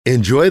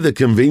Enjoy the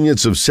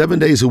convenience of 7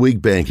 days a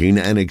week banking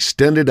and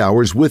extended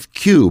hours with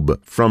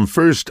Cube from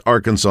First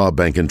Arkansas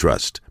Bank and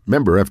Trust.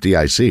 Member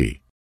FDIC.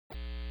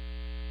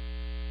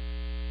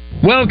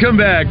 Welcome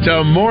back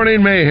to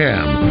Morning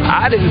Mayhem.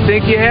 I didn't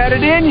think you had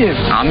it in you.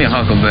 I'm your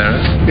huckleberry.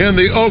 In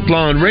the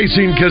Oaklawn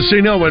Racing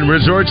Casino and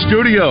Resort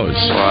Studios.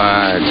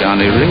 Why,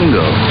 Johnny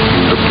Ringo,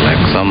 you look like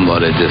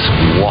somebody just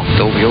walked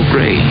over your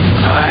grave.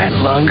 All right,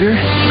 Lunger,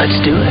 let's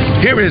do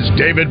it. Here is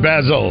David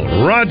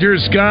Basil, Roger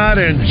Scott,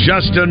 and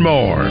Justin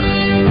Moore.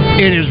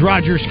 It is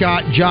Roger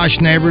Scott, Josh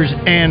Neighbors,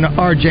 and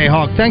R.J.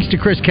 Hawk. Thanks to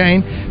Chris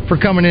Kane for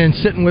coming in and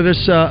sitting with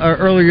us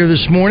earlier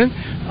this morning.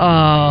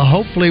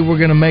 Hopefully we're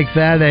going to make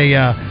that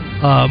a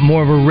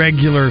more of a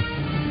regular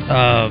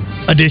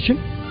addition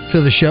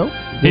to the show.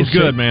 He's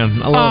good,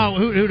 man. I love.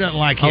 Who doesn't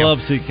like him? I love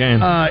C.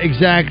 Kane.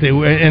 Exactly,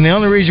 and the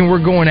only reason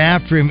we're going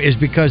after him is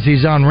because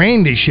he's on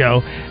Randy's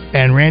show,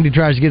 and Randy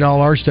tries to get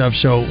all our stuff,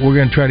 so we're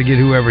going to try to get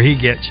whoever he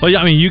gets. Well, yeah,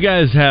 I mean, you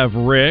guys have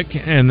Rick,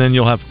 and then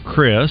you'll have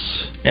Chris.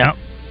 Yeah.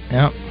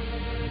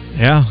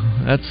 Yeah,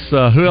 that's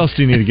who else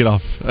do you need to get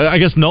off? I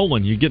guess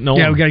Nolan. You get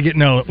Nolan. Yeah, we got to get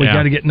Nolan. We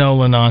got to get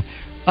Nolan on.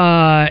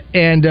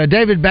 And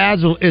David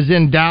Basil is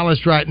in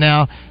Dallas right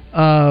now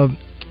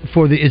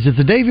for is it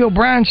the Davey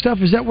O'Brien stuff?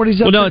 Is that what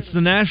he's up Well, no, there? it's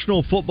the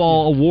National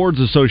Football Awards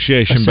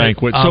Association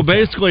banquet. So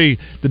basically,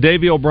 the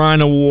Davey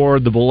O'Brien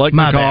Award, the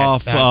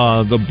Boleknikov,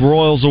 the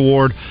Broyles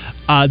Award,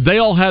 they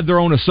all have their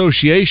own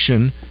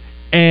association,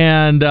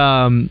 and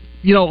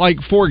like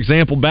for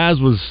example, Baz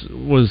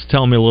was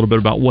telling me a little bit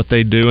about what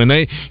they do, and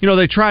they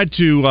tried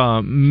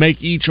to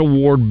make each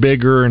award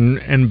bigger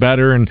and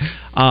better. And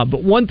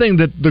but one thing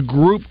that the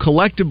group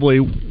collectively,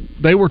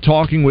 they were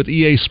talking with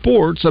EA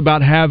Sports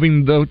about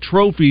having the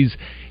trophies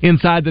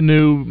inside the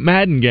new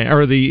Madden game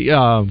or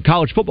the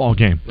college football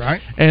game,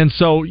 right? And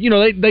so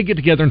they get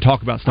together and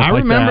talk about stuff. I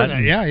remember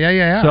that.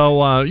 Yeah.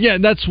 So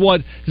that's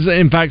what.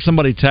 In fact,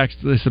 somebody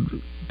texted. They said,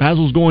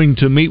 Basil's going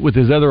to meet with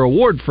his other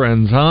award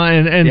friends, huh?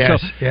 And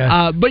yes, so,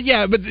 yeah. but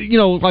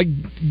like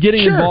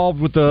getting involved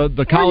with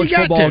the college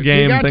football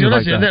game, things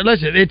like that.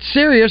 Listen, it's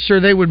serious, or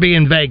they would be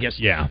in Vegas.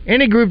 Yeah.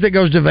 Any group that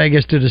goes to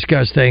Vegas to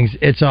discuss things,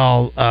 it's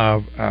all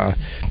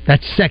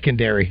that's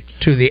secondary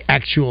to the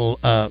actual.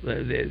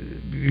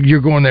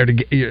 You're going there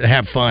to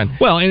have fun.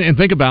 Well, and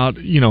think about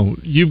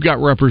you've got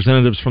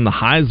representatives from the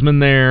Heisman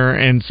there,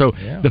 and so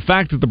the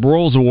fact that the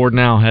Broyles Award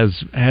now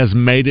has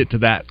made it to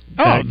that.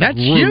 That's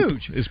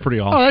huge. Is pretty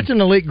awesome. Oh, that's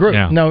an elite group.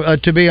 Yeah. No,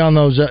 to be on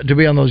those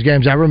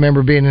games. I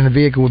remember being in a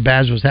vehicle with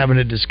Baz was having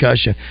a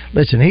discussion.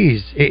 Listen,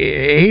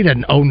 he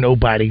doesn't owe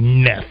nobody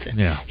nothing.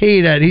 Yeah.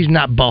 He's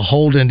not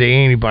beholden to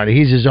anybody.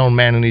 He's his own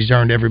man, and he's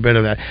earned every bit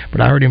of that.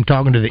 But I heard him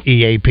talking to the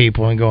EA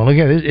people and going, "Look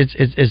at this,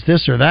 it's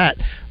this or that,"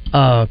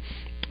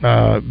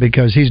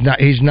 because he's not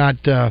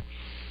going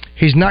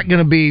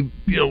to be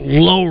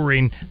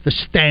lowering the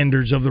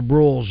standards of the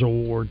Broyles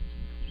Award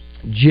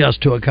just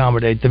to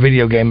accommodate the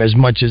video game as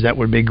much as that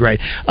would be great.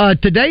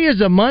 Today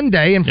is a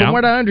Monday, and from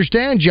what I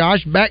understand,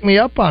 Josh, back me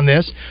up on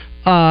this,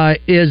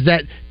 is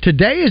that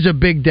today is a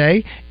big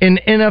day in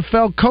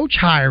NFL coach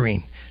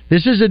hiring.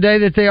 This is a day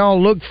that they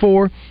all look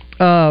for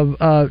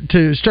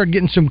to start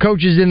getting some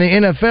coaches in the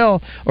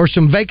NFL or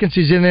some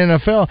vacancies in the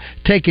NFL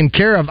taken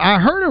care of. I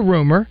heard a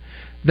rumor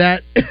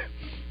that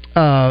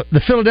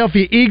the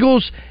Philadelphia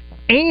Eagles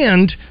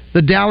and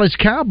the Dallas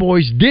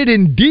Cowboys did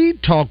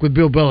indeed talk with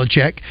Bill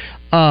Belichick,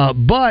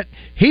 but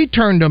he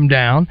turned them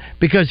down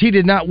because he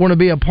did not want to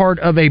be a part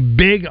of a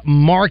big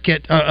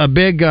market,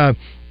 big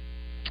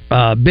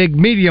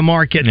media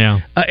market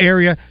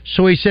area.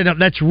 So he said,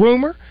 "That's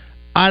rumor.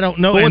 I don't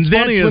know." Well, and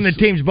that's when the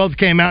teams both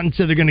came out and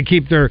said they're going to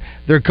keep their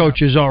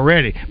coaches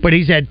already. But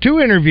he's had 2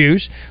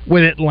 interviews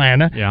with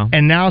Atlanta,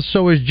 and now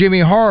so is Jimmy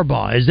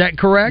Harbaugh. Is that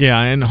correct?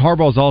 Yeah, and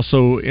Harbaugh's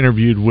also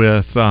interviewed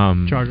with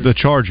the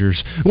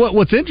Chargers.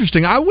 What's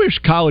interesting, I wish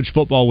college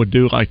football would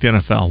do like the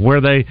NFL, where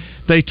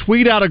they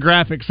tweet out a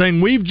graphic saying,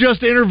 "We've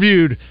just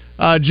interviewed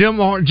Jim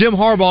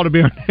Harbaugh to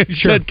be our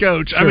next head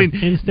coach." Sure. I mean,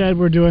 instead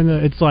we're doing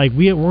it's like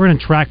we're going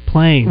to track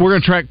planes. We're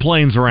going to track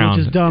planes around,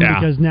 which is dumb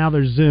because now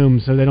there's Zoom,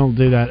 so they don't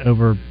do that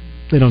over.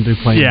 They don't do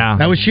planes. Yeah,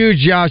 that was huge,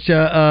 Josh.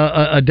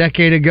 A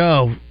decade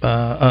ago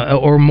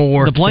or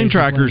more. The plane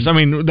trackers. I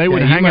mean, they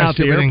would hang out at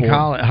the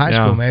airport. In high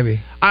school, maybe.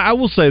 I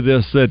will say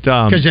this that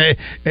because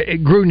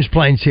Gruden's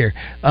plane's here.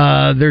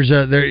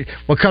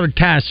 What color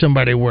tie is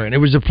somebody wearing? It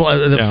was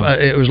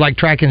it was like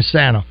tracking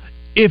Santa.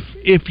 If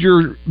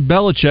you're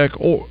Belichick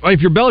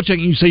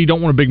and you say you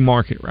don't want a big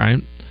market,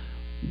 right?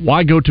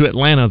 Why go to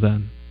Atlanta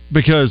then?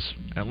 Because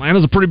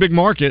Atlanta's a pretty big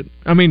market.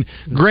 I mean,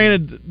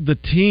 granted, the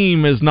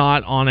team is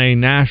not on a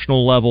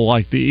national level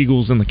like the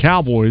Eagles and the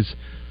Cowboys,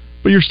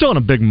 but you're still in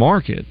a big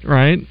market,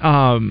 right?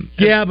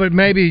 Yeah, but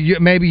maybe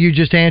you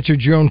just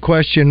answered your own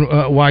question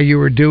while you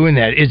were doing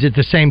that. Is it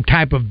the same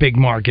type of big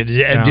market,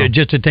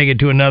 just to take it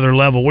to another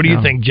level? What do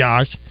you think,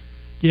 Josh?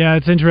 Yeah,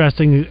 it's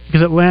interesting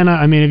because Atlanta.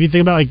 I mean, if you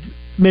think about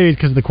maybe it's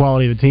because of the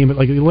quality of the team, but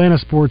like Atlanta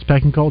sports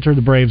pecking culture,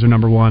 the Braves are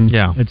number one.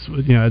 Yeah, it's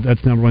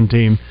that's number one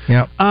team.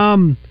 Yeah.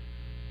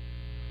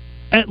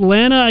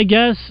 Atlanta, I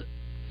guess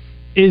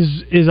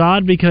is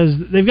odd because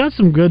they've got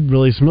some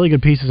really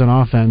good pieces on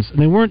offense,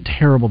 and they weren't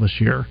terrible this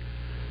year.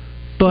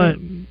 But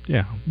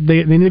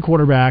they need a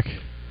quarterback.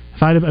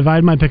 If I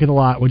had my pick of the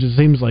lot, which it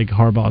seems like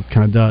Harbaugh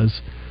kind of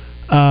does,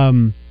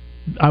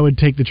 I would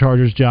take the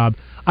Chargers job.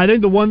 I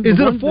think is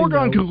it a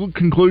foregone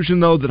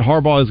conclusion though that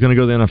Harbaugh is going to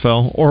go to the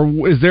NFL,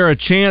 or is there a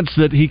chance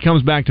that he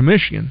comes back to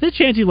Michigan? There's a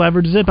chance he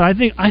leverages it, but I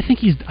think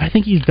he's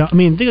done. I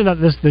mean, think about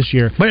this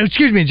year. But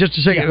excuse me, just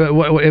a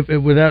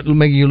second, without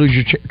making you lose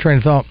your train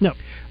of thought. No.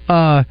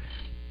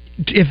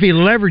 If he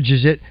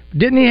leverages it,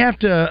 didn't he have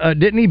to?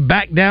 Didn't he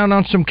back down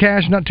on some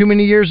cash not too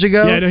many years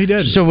ago? Yeah, no, he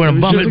did. So when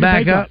he bump it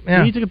back up,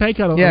 he took a pay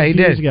cut. A few he did.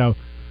 Years ago.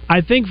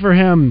 I think for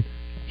him,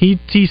 he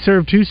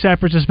served 2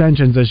 separate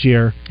suspensions this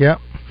year. Yep.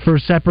 For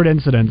separate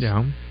incidents.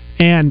 Yeah.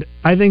 And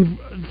I think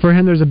for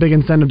him, there's a big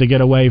incentive to get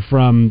away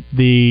from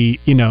the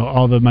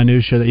all the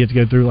minutia that you have to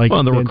go through, like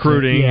the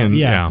recruiting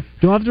You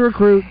don't have to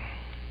recruit.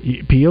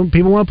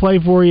 People want to play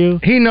for you.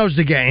 He knows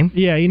the game.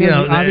 Yeah, he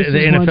knows the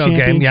NFL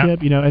game. Yeah,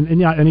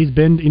 and he's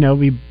been. He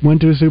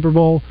went to a Super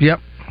Bowl. Yep.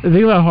 The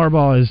thing about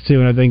Harbaugh is too,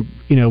 and I think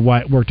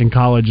why it worked in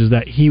college is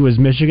that he was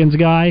Michigan's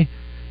guy.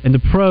 In the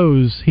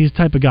pros, he's the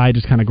type of guy who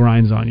just kind of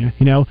grinds on you.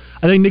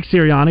 I think Nick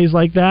Sirianni's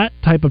like that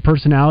type of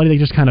personality. They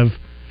just kind of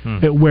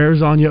it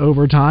wears on you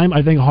over time.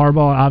 I think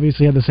Harbaugh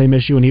obviously had the same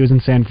issue when he was in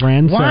San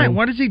Fran. Why? So.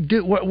 What does he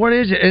do? What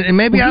is it? And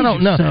maybe I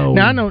don't know.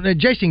 Now I know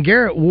Jason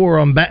Garrett wore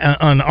on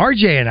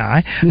RJ and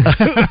I.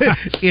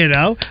 And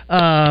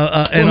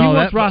all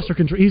that. Roster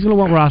control. He's going to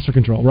want roster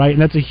control, right?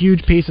 And that's a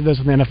huge piece of this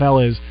with the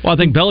NFL is. Well, I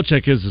think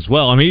Belichick is as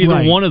well. I mean,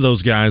 either one of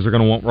those guys are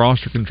going to want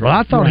roster control. Well,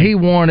 I thought he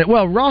wanted.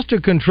 Well, roster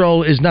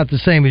control is not the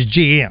same as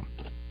GM.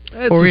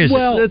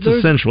 It's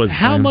essentially the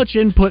how same. much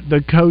input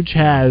the coach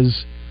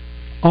has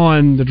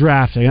on the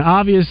drafting. And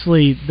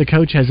obviously, the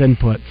coach has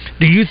input.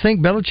 Do you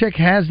think Belichick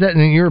has that,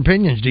 in your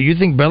opinions, do you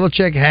think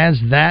Belichick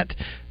has that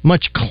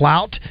much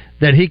clout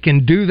that he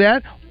can do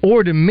that?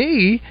 Or to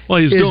me... Well,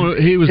 he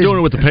was doing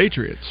it with the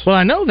Patriots. Well,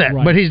 I know that,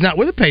 but he's not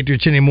with the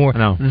Patriots anymore.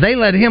 No. They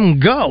let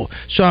him go.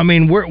 So, I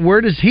mean,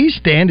 where does he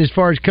stand as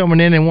far as coming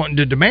in and wanting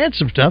to demand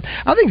some stuff?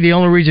 I think the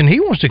only reason he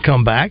wants to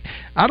come back,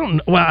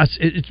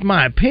 it's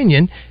my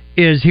opinion,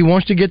 is he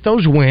wants to get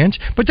those wins,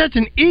 but that's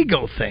an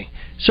ego thing.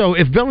 So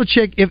if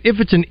Belichick, if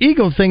it's an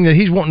ego thing that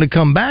he's wanting to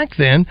come back,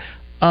 then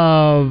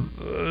I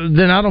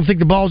don't think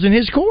the ball's in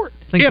his court.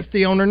 If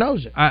the owner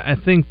knows it, I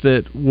think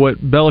that what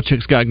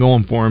Belichick's got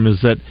going for him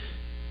is that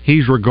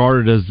he's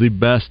regarded as the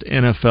best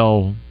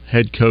NFL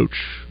head coach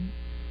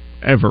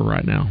ever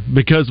right now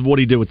because of what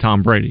he did with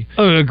Tom Brady.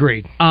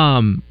 Agreed.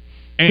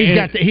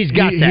 He's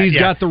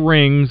got the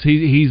rings.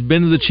 He's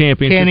been to the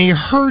championship. Can he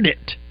hurt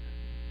it?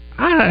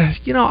 I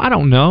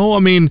don't know. I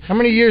mean, how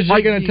many years is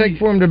it going to take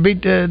for him to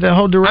beat the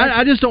whole direction?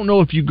 I just don't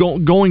know if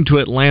going to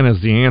Atlanta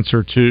is the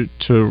answer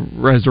to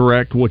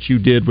resurrect what you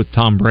did with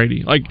Tom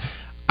Brady.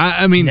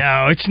 I mean,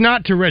 no, it's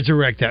not to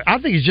resurrect that. I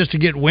think it's just to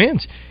get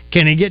wins.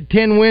 Can he get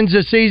 10 wins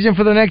a season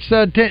for the next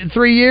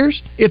 3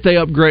 years? If they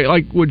upgrade,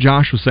 like what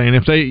Josh was saying,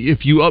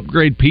 if you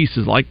upgrade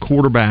pieces like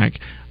quarterback,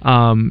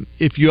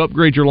 if you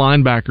upgrade your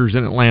linebackers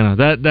in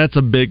Atlanta, that's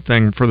a big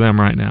thing for them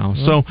right now.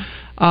 So.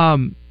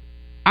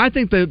 I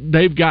think that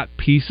they've got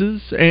pieces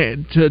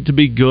to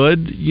be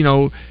good.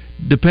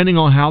 Depending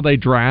on how they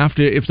draft,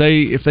 if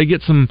they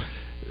get some,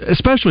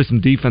 especially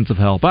some defensive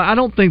help. I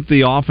don't think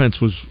the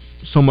offense was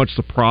so much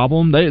the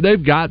problem.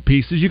 They've got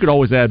pieces. You could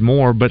always add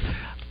more, but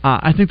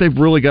I think they've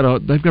got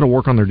to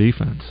work on their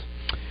defense.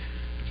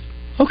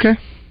 Okay.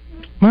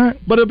 All right.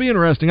 But it'll be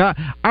interesting.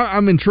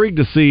 I'm intrigued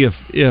to see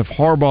if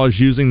Harbaugh is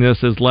using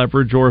this as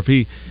leverage, or if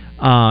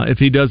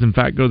he does in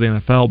fact go to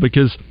the NFL,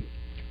 because.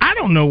 I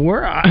don't know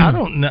where. I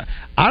don't know.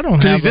 I don't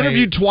have. He's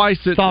interviewed twice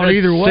at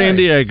San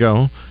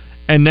Diego,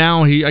 and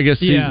now he's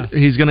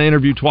going to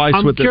interview twice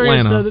with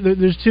Atlanta.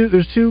 There's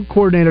two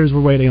coordinators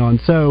we're waiting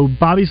on. So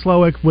Bobby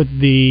Slowick with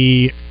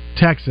the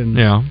Texans,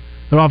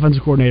 their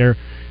offensive coordinator,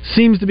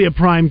 seems to be a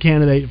prime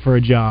candidate for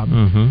a job.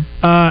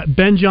 Mm-hmm.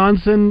 Ben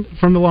Johnson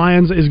from the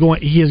Lions is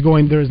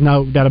going. There is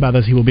no doubt about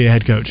this. He will be a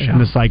head coach in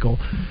this cycle.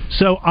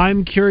 So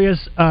I'm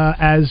curious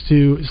as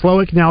to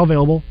Slowick now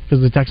available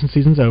because the Texans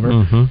season's over.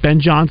 Mm-hmm. Ben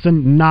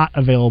Johnson not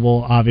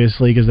available,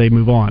 obviously, because they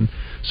move on.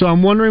 So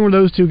I'm wondering where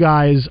those two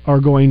guys are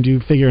going to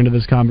figure into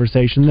this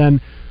conversation.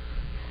 Then,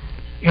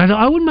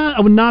 I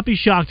would not be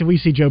shocked if we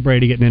see Joe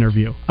Brady get an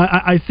interview.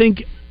 I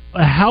think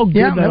how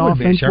good that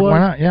offense was. Why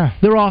not? Yeah.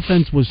 Their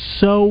offense was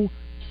so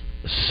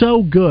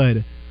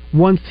good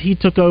once he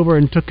took over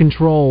and took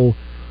control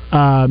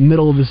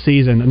middle of the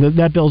season, and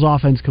that Bills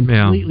offense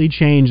completely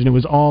changed, and it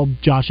was all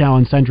Josh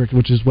Allen centric,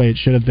 which is the way it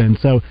should have been.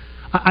 So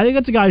I think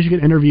that's a guy who should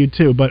get interviewed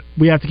too, but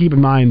we have to keep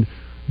in mind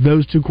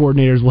those two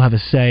coordinators will have a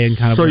say in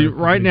kind of. So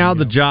right now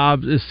the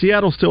job is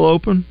Seattle still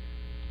open?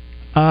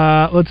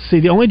 Let's see.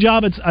 The only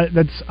job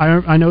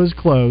I know is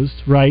closed.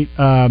 Right.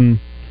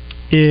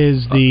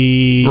 Is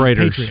the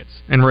Raiders Patriots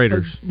and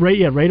Raiders?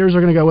 Raiders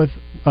are going to go with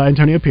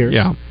Antonio Pierce.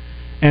 Yeah.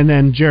 And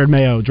then Jared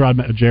Mayo, I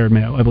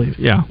believe,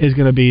 is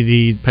going to be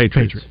the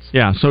Patriots.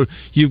 Yeah, so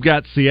you've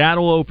got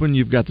Seattle open,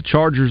 you've got the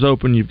Chargers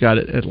open, you've got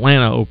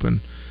Atlanta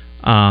open.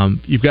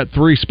 You've got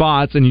 3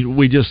 spots, and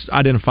we just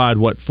identified,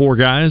 4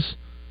 guys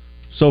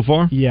so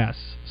far? Yes.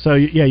 So,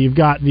 you've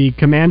got the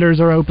Commanders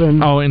are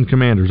open. Oh, and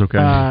Commanders, okay.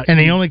 And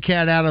the only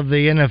cat out of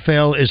the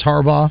NFL is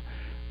Harbaugh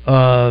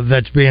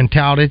that's being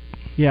touted.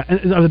 Yeah.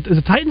 And is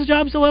the Titans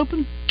job still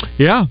open?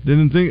 Yeah. I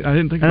didn't think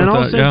about that. And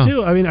also,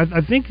 too, I mean,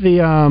 I think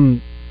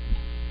the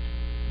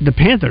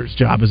Panthers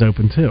job is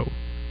open, too.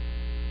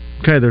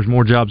 Okay, there's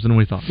more jobs than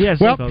we thought. Yes.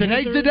 Well,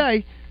 today's the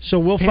day, so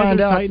we'll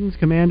find out. Titans,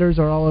 Commanders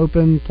are all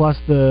open, plus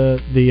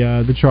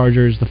the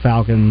Chargers, the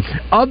Falcons.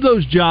 Of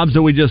those jobs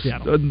that we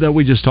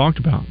just talked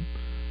about,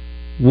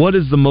 what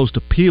is the most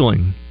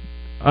appealing?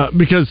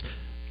 Because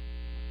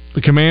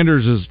the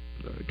Commanders is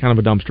kind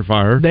of a dumpster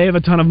fire. They have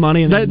a ton of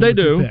money, and they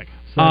do. Pick,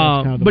 so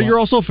kind of but you're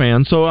also a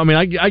fan, so I mean,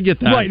 I get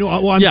that. Right. No,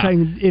 well, I'm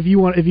saying if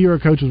you're a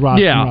coach with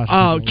roster.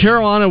 Yeah.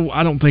 Carolina,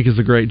 I don't think is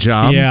a great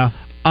job. Yeah.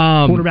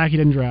 Quarterback he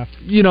didn't draft.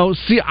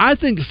 I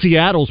think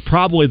Seattle's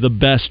probably the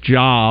best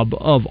job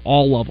of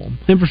all of them.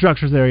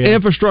 Infrastructure's there, yeah.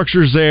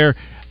 Infrastructure's there,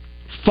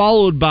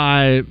 followed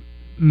by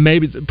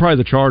probably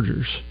the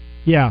Chargers.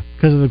 Yeah,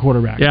 because of the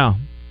quarterback. Yeah.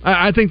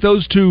 I think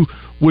those two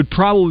would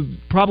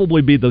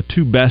probably be the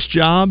 2 best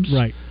jobs.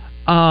 Right.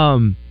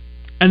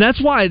 And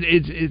that's why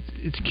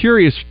it's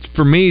curious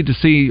for me to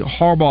see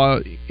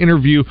Harbaugh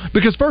interview,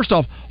 because first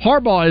off,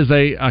 Harbaugh is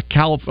a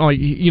California.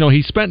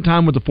 He spent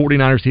time with the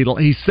 49ers.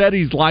 He said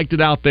he's liked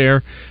it out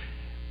there.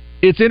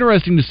 It's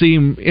interesting to see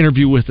him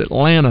interview with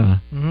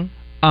Atlanta,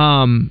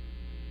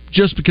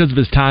 just because of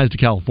his ties to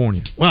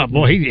California. Well,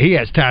 boy, he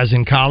has ties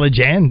in college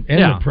and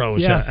the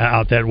pros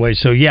out that way.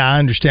 So I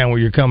understand where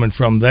you're coming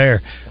from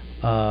there.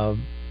 But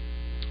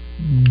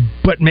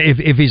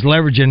if he's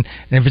leveraging, and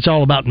if it's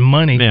all about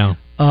money. Yeah.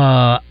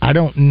 I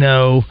don't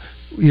know.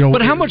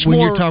 But how much when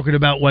more? You're talking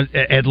about what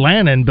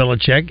Atlanta and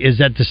Belichick, is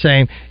that the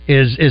same?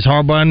 Is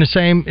Harbaugh in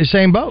the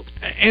same boat?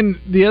 And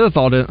the other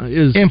thought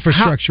is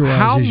infrastructure.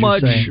 How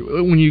much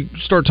when you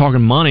start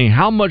talking money?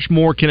 How much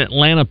more can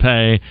Atlanta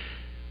pay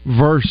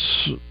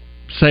versus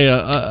say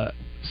a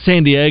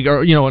San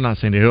Diego, or not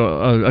San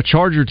Diego, a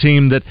Charger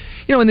team that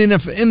in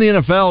the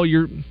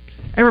NFL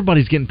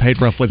everybody's getting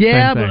paid roughly the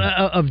same thing.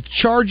 Yeah, but of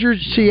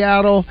Chargers,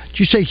 Seattle. Did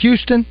you say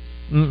Houston?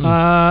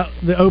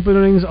 The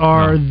openings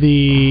are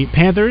the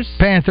Panthers,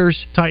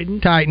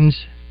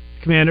 Titans,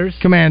 Commanders,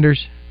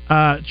 Chargers.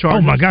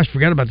 Oh my gosh,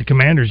 forgot about the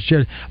Commanders.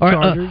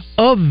 Chargers.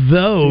 Of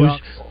those,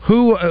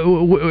 who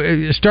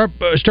start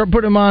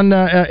putting them on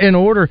in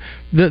order,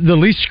 the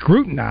least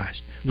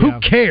scrutinized. Yeah. Who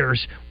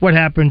cares what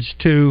happens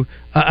to?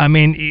 How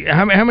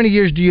many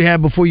years do you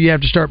have before you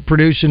have to start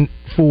producing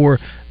for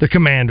the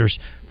Commanders?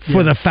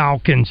 For the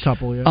Falcons,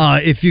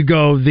 if you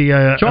go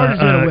the Chargers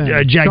going to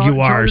win.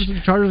 Jaguars,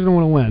 Chargers going to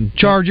want to win.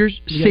 Chargers,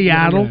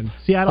 Seattle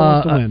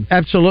wants to win.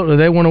 Absolutely,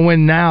 they want to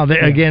win now.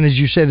 Again, as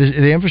you said,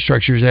 the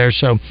infrastructure is there.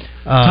 So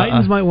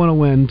Titans might want to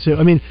win too.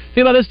 I mean,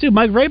 think about this too.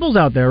 Mike Vrabel's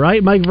out there,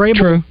 right? Mike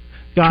Vrabel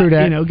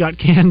got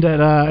canned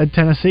at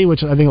Tennessee,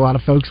 which I think a lot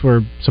of folks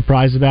were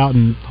surprised about.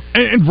 And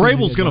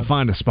Vrabel's going to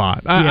find a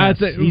spot. I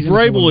think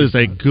Vrabel is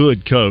a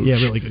good coach. Yeah,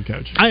 really good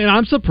coach.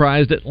 I'm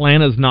surprised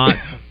Atlanta's not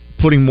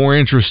putting more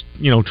interest,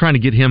 trying to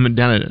get him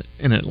down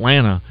in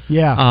Atlanta.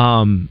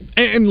 Yeah.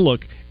 And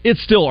look,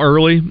 it's still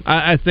early.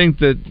 I think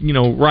that,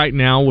 right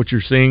now what you're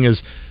seeing is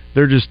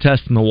they're just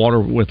testing the water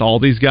with all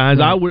these guys.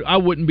 Right. I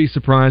wouldn't be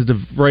surprised if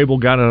Vrabel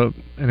got an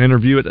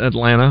interview at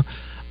Atlanta.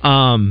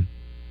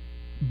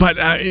 But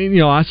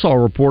I saw a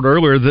report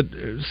earlier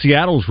that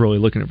Seattle's really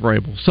looking at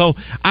Vrabel. So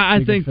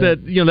I think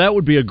that that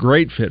would be a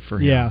great fit for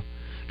him. Yeah.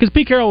 Because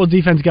Pete Carroll was a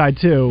defense guy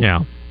too.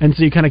 Yeah. And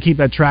so you kind of keep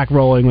that track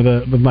rolling with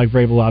Mike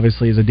Vrabel,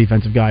 obviously, as a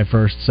defensive guy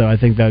first. So I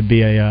think that would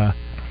be a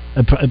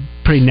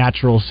pretty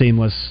natural,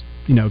 seamless,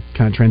 kind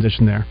of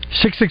transition there.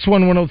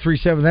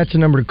 661-1037, that's the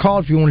number to call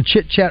if you want to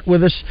chit-chat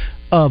with us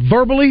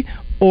verbally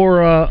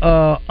or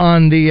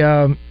on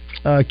the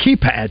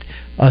keypad.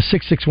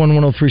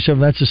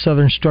 661-1037, that's the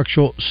Southern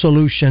Structural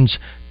Solutions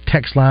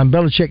text line.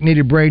 Belichick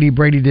needed Brady.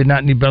 Brady did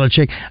not need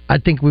Belichick. I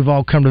think we've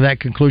all come to that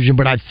conclusion,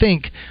 but I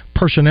think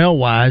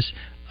personnel-wise,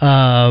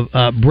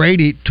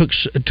 Brady took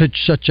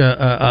such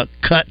a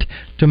cut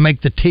to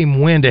make the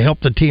team win, to help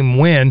the team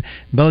win.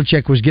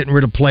 Belichick was getting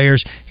rid of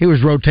players. He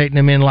was rotating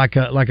them in like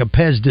a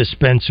Pez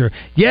dispenser.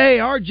 Yay,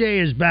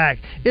 RJ is back.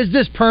 Is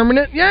this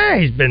permanent? Yeah,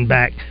 he's been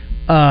back.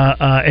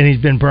 And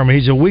he's been permanent.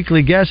 He's a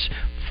weekly guest.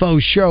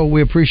 Faux show.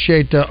 We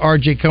appreciate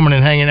RJ coming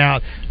and hanging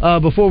out.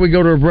 Before we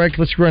go to a break,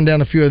 let's run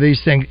down a few of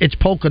these things. It's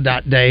Polka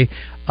Dot Day.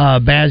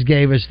 Baz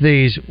gave us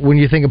these. When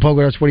you think of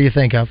polka dots, what do you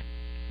think of?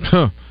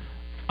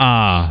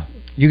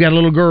 You got a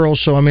little girl,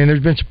 so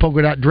there's been some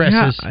polka dot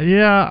dresses.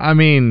 Yeah.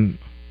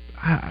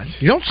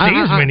 You don't see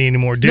as many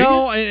anymore, do you?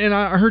 No, and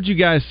I heard you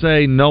guys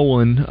say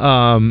Nolan.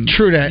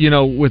 True that.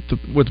 With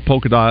the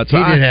polka dots. He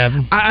did have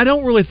them. I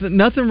don't really.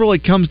 Nothing really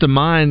comes to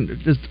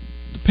mind. Just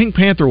Pink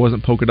Panther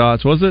wasn't polka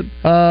dots, was it?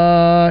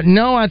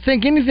 No, I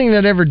think anything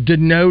that ever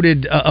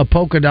denoted a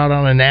polka dot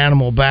on an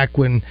animal back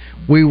when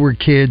we were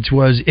kids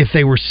was if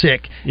they were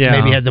sick,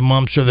 maybe had the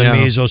mumps or the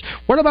measles.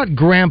 What about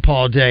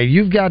Grandpa Day?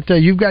 You've got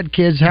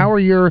kids. What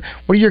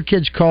do your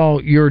kids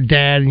call your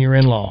dad and your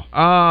in-law?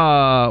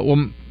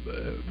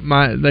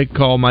 They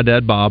call my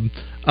dad Bob.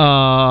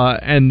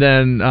 And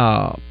then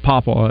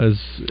Papa is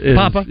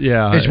Papa.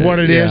 Yeah, is what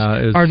it is.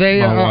 Are they?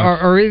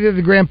 Are either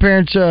the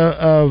grandparents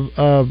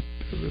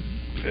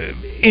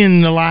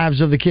in the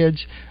lives of the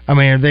kids? I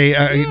mean, are they?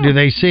 Do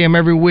they see them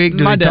every week?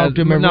 Do they talk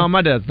to them? No,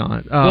 my dad's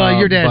not. Well,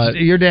 your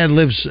dad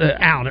lives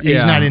out. He's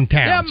not in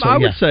town. Yeah, I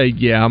would say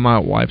my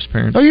wife's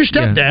parents. Oh, your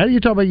stepdad. Yeah. You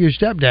talk about your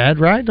stepdad,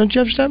 right? Don't you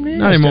have a stepdad?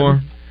 Not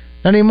anymore.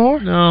 Not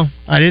anymore? No,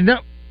 I didn't know.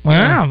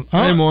 Wow,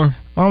 not anymore.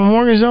 Mama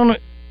Morgan's on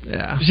it.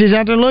 Yeah, she's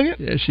out there looking.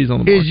 Yeah, she's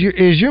on the market.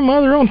 Is your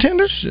mother on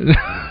Tinder? Is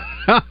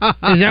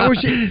that where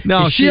she?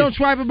 No, is she on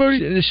Swiper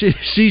Booty?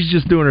 She's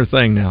just doing her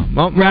thing now.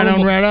 Right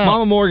on.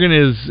 Mama Morgan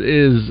is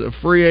a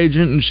free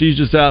agent, and she's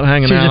just out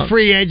hanging out. She's a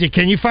free agent.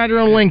 Can you find her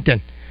on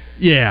LinkedIn?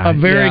 Yeah,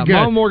 very good.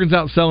 Mama Morgan's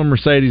out selling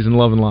Mercedes and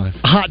loving life.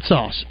 Hot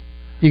sauce.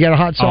 You got a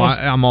hot sauce?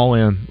 I'm all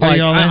in.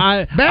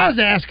 Baz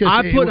asked us.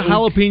 I put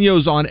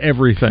jalapenos on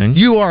everything.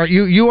 You are that.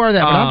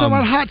 But I'm talking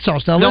about hot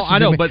sauce. Now, no, I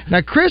know. But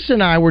now Chris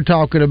and I were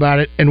talking about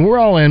it, and we're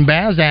all in.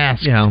 Baz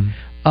asked. Yeah.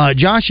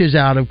 Josh is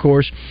out, of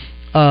course.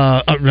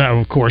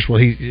 No, of course. Well,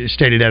 he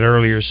stated that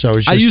earlier. So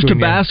it's just I use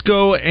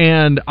Tabasco,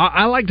 and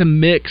I like to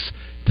mix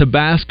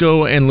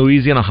Tabasco and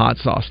Louisiana hot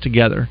sauce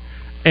together.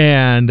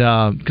 And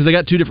because they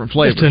got two different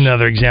flavors. That's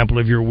another example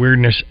of your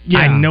weirdness.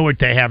 Yeah. I know what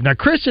they have. Now,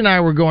 Chris and I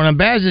were going on.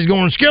 Baz is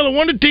going on a scale of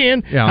 1 to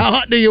 10. Yeah. How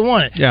hot do you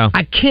want it? Yeah.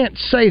 I can't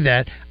say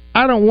that.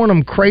 I don't want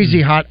them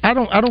crazy hot. I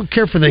don't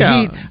care for the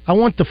heat. I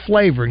want the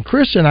flavor. And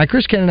Chris Ken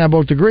and I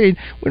both agreed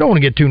we don't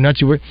want to get too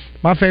nutsy with it.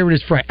 My favorite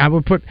is Frank. I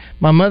would put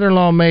my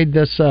mother-in-law made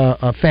this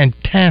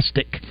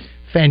fantastic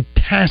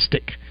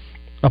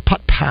a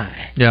pot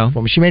pie. Yeah.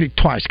 Well, she made it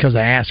twice because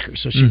I asked her,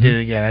 so she did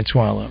it again. That's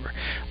why I love her.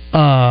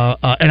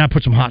 And I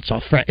put some hot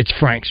sauce. It's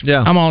Frank's.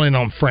 Yeah. I'm all in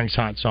on Frank's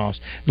hot sauce.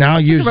 Now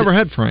I've never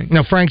had Frank.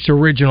 No, Frank's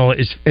original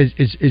is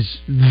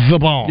the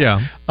bomb.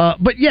 Yeah.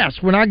 But yes,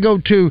 when I go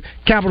to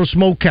Capital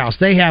Smokehouse,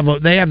 they have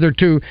their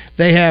two.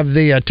 They have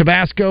the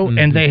Tabasco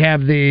and they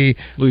have the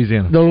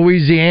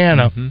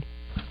Louisiana.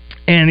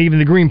 And even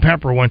the green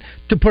pepper one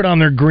to put on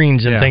their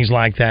greens and things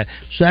like that.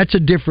 So that's a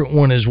different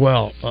one as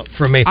well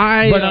for me.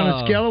 But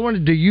on a scale of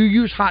 1, do you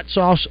use hot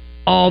sauce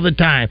all the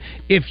time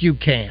if you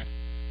can?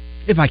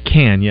 If I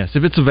can, yes.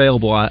 If it's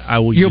available, I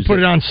will use it. You'll put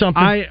it on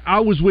something?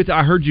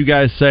 I heard you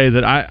guys say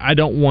that I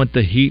don't want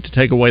the heat to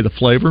take away the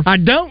flavor. I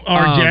don't,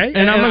 RJ,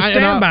 and I'm going to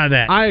stand by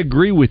that. I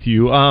agree with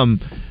you.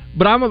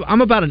 But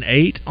I'm about an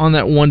 8 on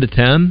that 1 to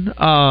 10.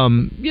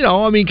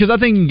 Because I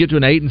think you can get to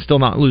an 8 and still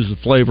not lose the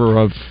flavor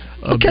of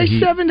Okay,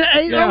 7 to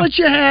 8. Yeah. I'll let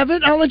you have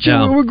it.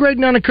 We're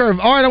grading on a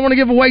curve. All right, I want to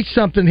give away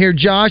something here,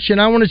 Josh,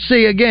 and I want to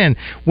see again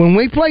when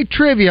we play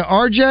trivia.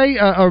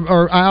 RJ,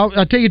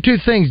 I'll tell you two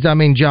things.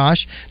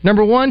 Josh.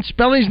 Number 1,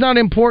 spelling's not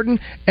important,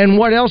 and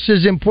what else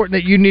is important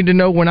that you need to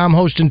know when I'm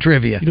hosting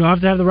trivia? You don't have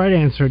to have the right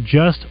answer.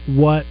 Just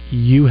what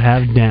you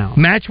have down.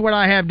 Match what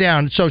I have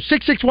down. So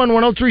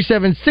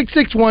 661-1037,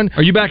 661.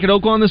 Are you back at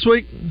Oaklawn this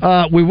week?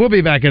 We will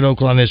be back at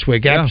Oaklawn this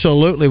week. Yeah.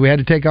 Absolutely. We had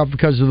to take off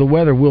because of the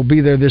weather. We'll be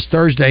there this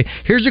Thursday.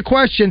 Here's a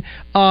question,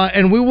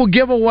 and we will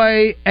give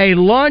away a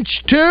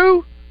lunch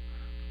to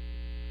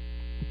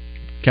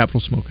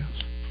Capital Smokehouse.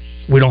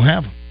 We don't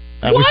have them.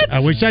 What? I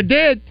wish I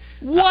did.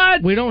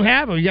 What? We don't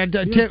have them. You got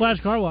a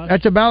Splash Car Wash.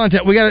 That's a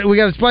Valentine. We got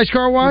a Splash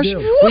Car Wash. We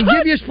can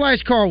give you a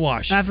Splash Car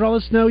Wash. After all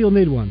the snow, you'll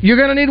need one. You're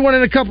going to need one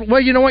in a couple. Well,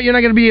 you know what? You're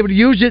not going to be able to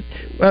use it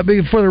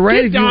for the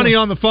rain. Get Donnie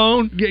on the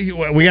phone.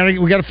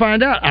 We got to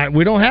find out.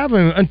 We don't have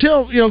them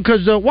until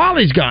because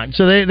Wally's gone,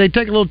 so they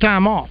take a little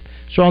time off.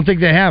 So I don't think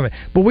they have it.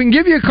 But we can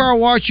give you a car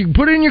wash. You can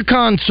put it in your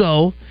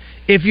console.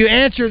 If you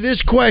answer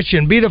this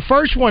question, be the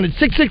first one at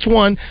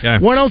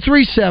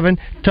 661-1037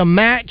 to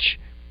match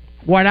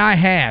what I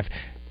have.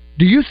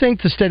 Do you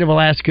think the state of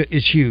Alaska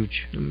is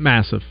huge?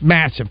 Massive.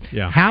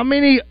 Yeah. How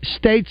many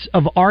states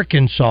of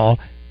Arkansas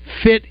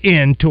fit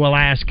into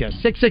Alaska?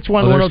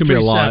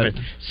 661-1037.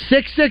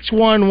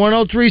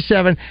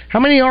 661-1037. How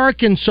many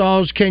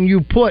Arkansas can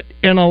you put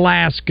in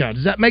Alaska?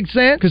 Does that make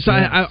sense? Because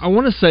I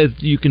want to say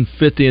that you can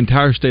fit the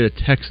entire state of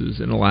Texas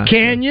in Alaska.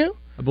 Can you?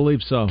 I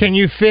believe so. Can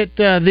you fit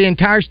the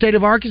entire state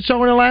of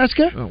Arkansas in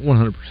Alaska?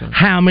 100%.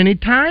 How many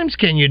times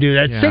can you do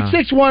that?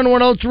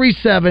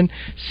 661-1037.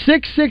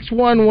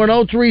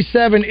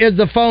 661-1037 is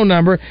the phone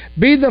number.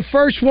 Be the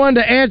first one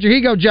to answer. Here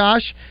you go,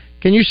 Josh.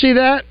 Can you see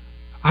that?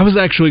 I was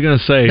actually going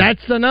to say...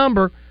 That's the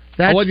number.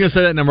 I wasn't going to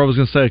say that number. I was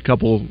going to say a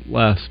couple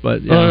less.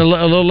 But a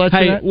little less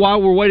than that?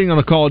 While we're waiting on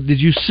the call, did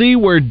you see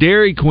where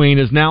Dairy Queen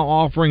is now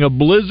offering a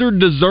Blizzard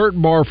dessert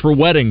bar for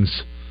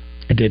weddings?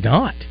 I did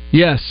not.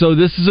 Yes, so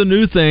this is a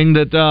new thing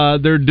that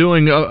they're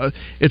doing.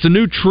 It's a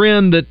new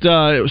trend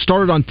that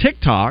started on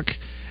TikTok.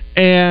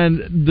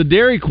 And the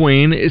Dairy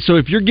Queen, so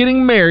if you're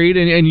getting married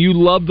and you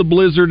love the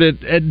Blizzard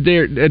at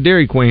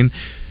Dairy Queen,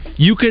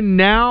 You can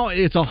now,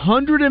 it's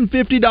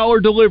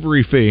 $150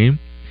 delivery fee,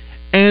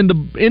 and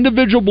the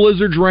individual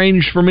blizzards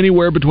range from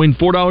anywhere between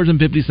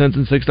 $4.50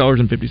 and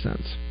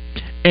 $6.50.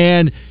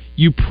 And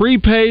you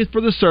prepay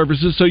for the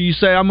services, so you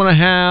say, I'm going to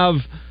have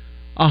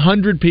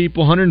 100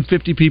 people,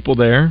 150 people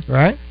there.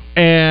 Right.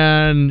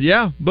 And,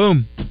 yeah,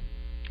 boom.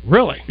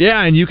 Really?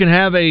 Yeah, and you can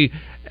have a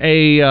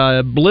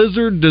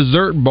blizzard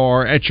dessert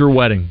bar at your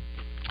wedding.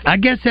 I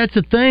guess that's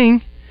a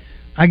thing.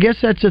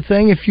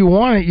 If you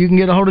want it, you can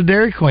get a hold of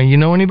Dairy Queen. You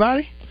know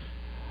anybody?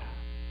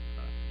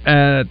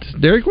 At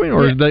Dairy Queen,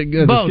 or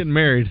both. Getting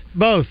married?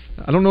 Both.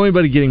 I don't know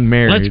anybody getting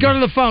married. Let's go to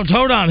the phones.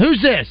 Hold on.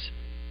 Who's this?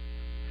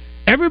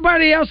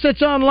 Everybody else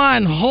that's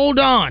online, hold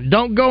on.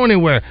 Don't go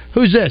anywhere.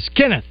 Who's this?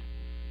 Kenneth.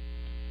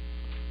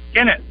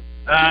 7.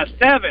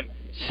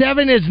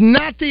 7 is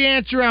not the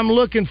answer I'm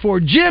looking for.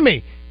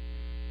 Jimmy.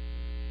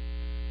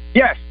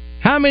 Yes.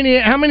 How many?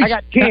 I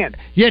got 10.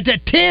 Yeah, the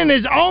 10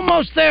 is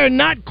almost there,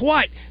 not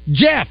quite.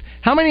 Jeff,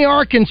 how many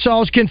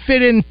Arkansas can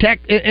fit in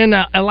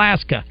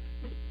Alaska?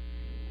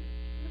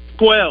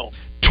 12.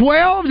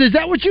 12? Is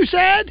that what you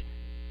said?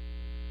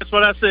 That's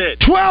what I said.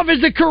 12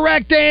 is the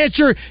correct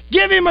answer.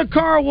 Give him a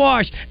car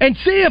wash and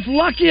see if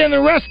Lucky and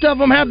the rest of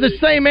them have the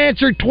same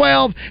answer,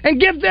 12, and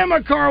give them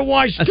a car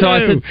wash too. So I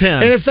said 10.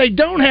 And if they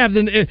don't have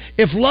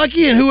if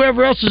Lucky and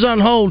whoever else is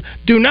on hold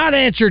do not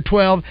answer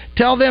 12,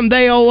 tell them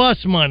they owe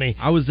us money.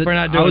 I was at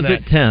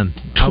 10.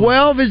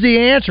 12 is the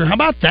answer. How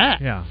about that?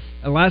 Yeah.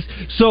 I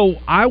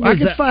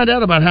can find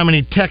out about how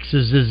many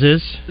Texas is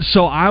this.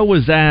 So I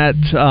was at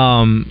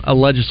a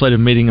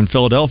legislative meeting in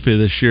Philadelphia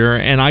this year,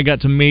 and I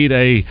got to meet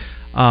a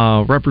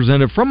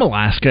representative from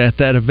Alaska at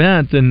that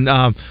event, and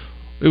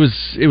it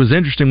was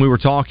interesting. We were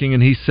talking,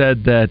 and he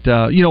said that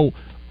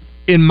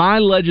in my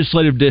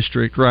legislative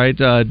district, right,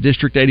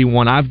 District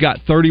 81, I've got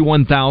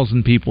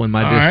 31,000 people in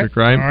my district,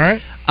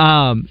 right?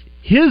 All right.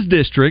 His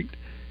district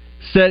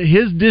said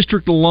his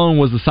district alone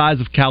was the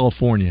size of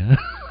California.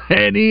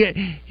 And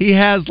he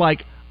has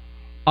like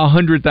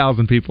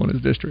 100,000 people in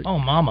his district. Oh,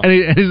 mama!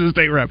 And he's a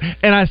state rep.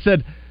 And I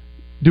said,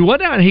 "Do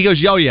what now?" And he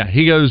goes, "Oh yeah."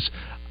 He goes,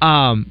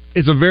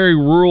 "It's a very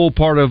rural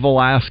part of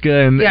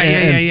Alaska." And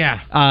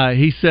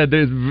he said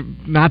there's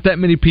not that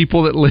many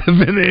people that live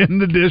in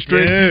the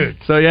district. Dude.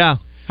 So yeah.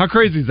 How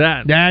crazy is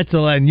that? That's a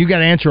lot. And you got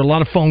to answer a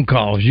lot of phone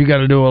calls. You got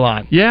to do a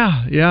lot.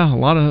 Yeah, a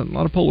lot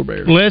of polar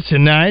bears.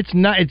 Listen, now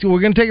we're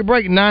going to take a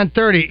break at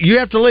 9:30. You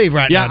have to leave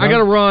right now. Yeah, I got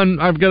to run.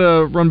 I've got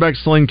to run back to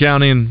Saline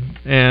County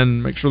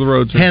and make sure the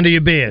roads are... Handle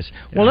your biz.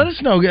 Yeah. Well, let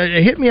us know.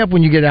 Hit me up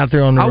when you get out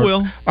there on the road. I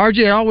will.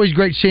 RJ, always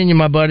great seeing you,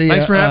 my buddy.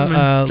 Thanks for having me.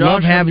 Josh,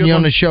 love having you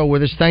on the show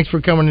with us. Thanks for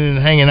coming in and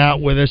hanging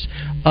out with us.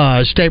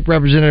 State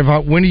Representative,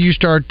 when do you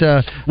start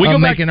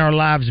making our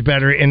lives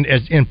better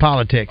in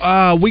politics?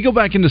 We go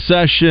back into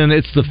session.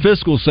 It's the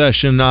fiscal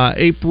session,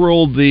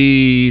 April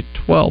the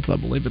 12th, I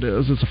believe it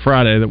is. It's a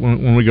Friday that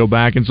when we go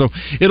back, and so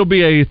it'll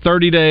be a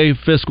 30-day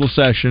fiscal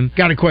session.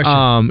 Got a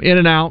question? In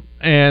and out,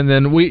 and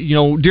then we,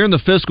 during the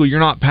fiscal, you're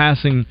not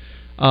passing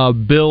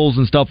bills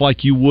and stuff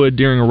like you would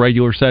during a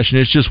regular session.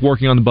 It's just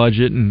working on the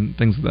budget and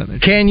things of that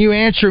nature. Can you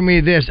answer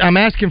me this? I'm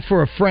asking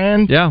for a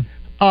friend. Yeah.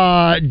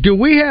 Do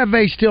we have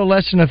a still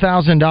less than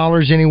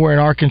 $1,000 anywhere in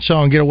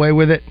Arkansas and get away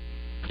with it?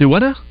 Do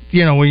what now?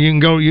 Where you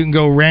can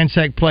go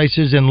ransack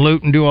places and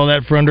loot and do all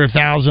that for under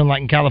 $1,000,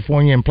 like in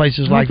California and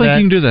places like that. I don't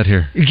think you can do that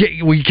here.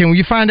 Can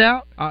you find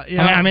out?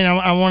 Yeah.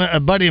 I want a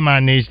buddy of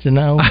mine needs to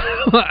know. I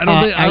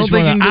don't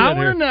think you can do that here. I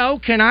want to know.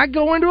 Can I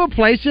go into a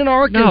place in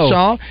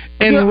Arkansas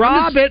and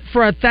rob it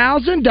for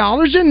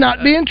 $1,000 and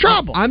not be in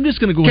trouble? I'm just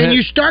going to go ahead. Can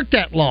you start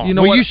that law?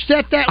 Will you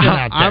set that one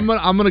out there?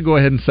 I'm going to go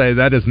ahead and say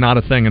that is not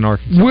a thing in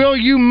Arkansas. Will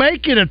you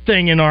make it a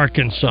thing in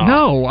Arkansas?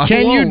 No.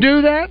 Can you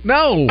do that?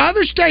 No.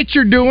 Other states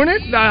are doing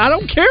it. I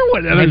don't care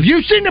what it is. Have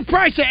you seen the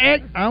price of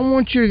egg? I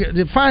want you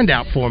to find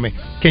out for me.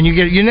 Can you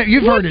get it?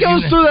 You've heard it.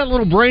 What goes through that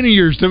little brain of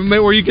yours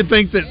where you could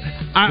think that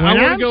I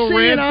want to go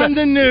ransack on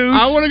the news?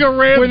 I want to go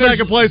ransack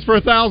a place for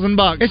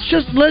 $1,000. It's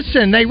just,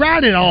 listen, they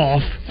write it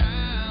off.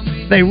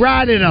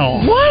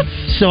 What?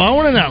 So I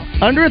want to know.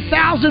 Under $1,000.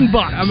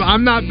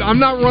 I'm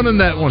not running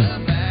that one.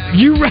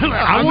 You run.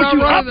 I want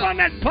you up on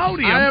that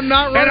podium. I am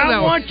not running that one. And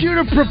I want you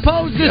to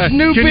propose this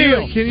new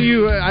bill. Can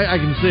you? I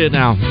can see it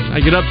now.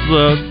 I get up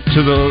to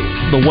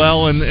the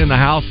well in the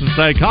house and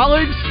say,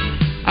 colleagues,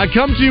 I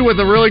come to you with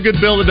a really good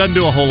bill that doesn't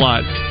do a whole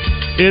lot.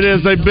 It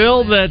is a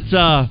bill that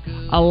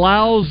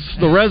allows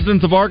the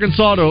residents of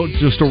Arkansas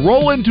to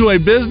roll into a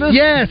business.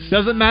 Yes.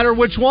 Doesn't matter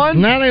which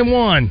one. Not in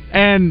one.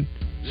 And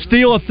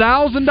steal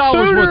 $1,000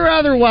 worth, or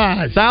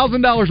otherwise,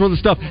 $1,000 worth of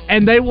stuff,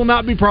 and they will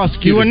not be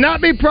prosecuted. You will not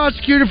be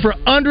prosecuted for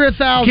under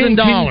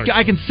 $1,000.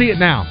 I can see it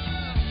now.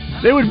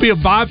 There would be a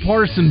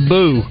bipartisan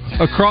boo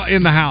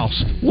in the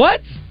House.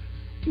 What?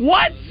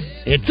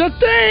 It's a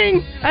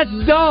thing. That's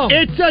dumb.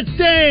 It's a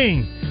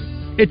thing.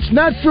 It's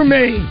not for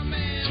me.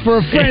 for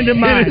a friend of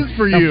mine. It is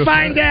for you. Now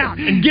find out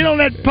and get on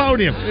that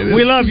podium.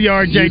 We love you,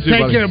 RJ. You too,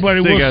 Take buddy. care,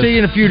 buddy. See you We'll guys. see you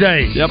in a few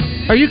days. Yep.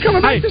 Are you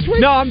coming back this week?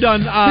 No, I'm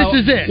done.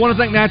 This is it. Want to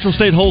thank Natural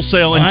State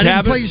Wholesale in I didn't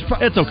Cabot. play your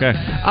spot. It's okay.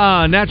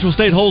 Natural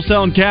State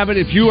Wholesale in Cabot.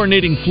 If you are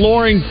needing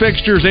flooring,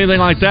 fixtures, anything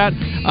like that,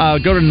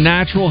 go to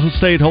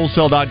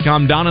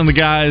naturalstatewholesale.com. Don and the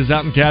guys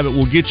out in Cabot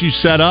will get you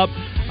set up.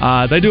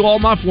 They do all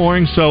my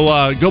flooring,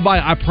 so go by.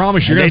 I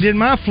promise you're They going to... did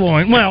my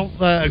flooring. Well,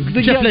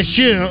 just let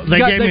you know, they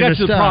gave me the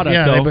stuff. Product,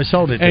 yeah, though. they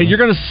sold it to And me. you're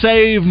going to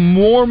save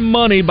more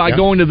money by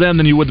going to them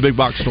than you would the big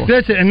box store.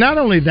 That's it. And not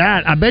only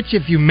that, I bet you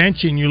if you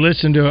mention you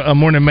listen to a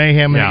Morning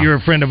Mayhem and you're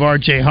a friend of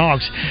R.J.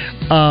 Hawks,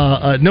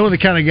 know the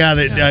kind of guy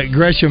that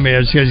Gresham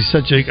is, because he's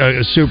such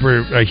a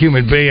super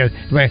human being.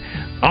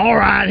 All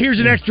right, here's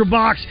an extra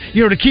box,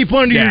 to keep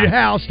under your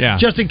house,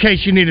 just in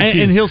case you need it.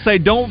 And he'll say,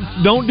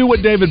 don't do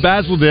what David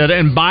Basil did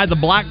and buy the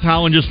black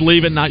tile and just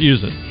leave it and not use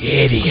it.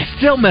 Idiot.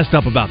 Still messed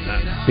up about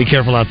that. Be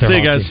careful out there. See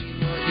you guys.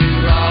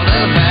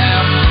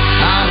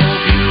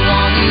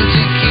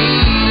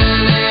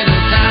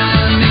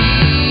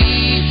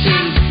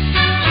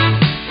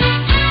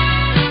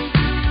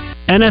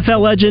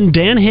 NFL legend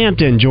Dan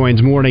Hampton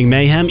joins Morning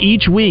Mayhem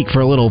each week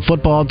for a little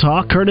football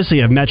talk,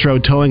 courtesy of Metro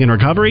Towing and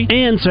Recovery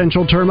and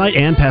Central Termite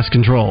and Pest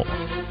Control.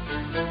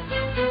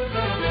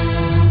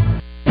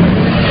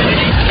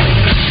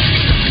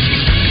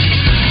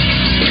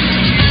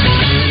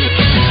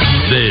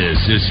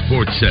 This is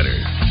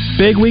SportsCenter.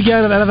 Big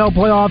weekend of NFL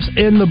playoffs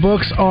in the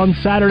books on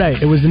Saturday.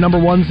 It was the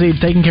number 1 seed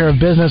taking care of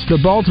business. The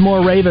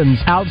Baltimore Ravens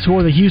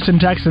outscore the Houston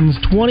Texans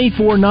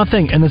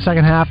 24-0 in the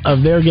second half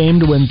of their game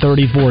to win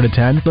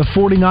 34-10. The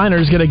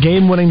 49ers get a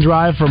game-winning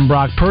drive from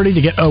Brock Purdy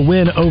to get a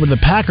win over the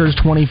Packers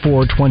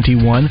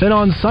 24-21. Then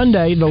on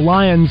Sunday, the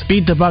Lions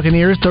beat the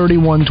Buccaneers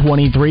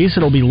 31-23, so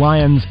it'll be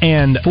Lions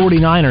and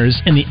 49ers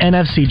in the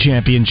NFC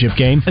Championship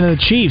game. And then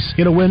the Chiefs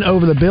get a win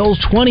over the Bills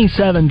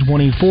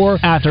 27-24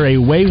 after a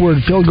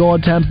wayward field goal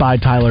attempt by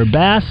Tyler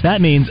Bass.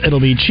 That means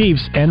it'll be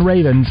Chiefs and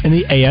Ravens in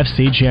the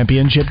AFC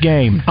Championship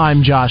game.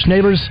 I'm Josh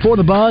Neighbors for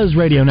the Buzz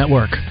Radio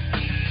Network.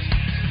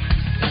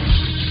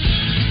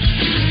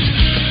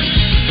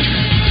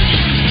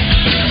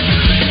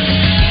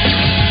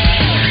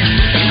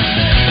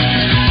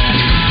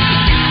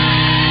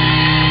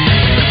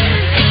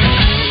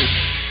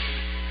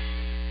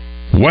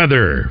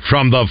 Weather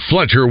from the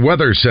Fletcher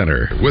Weather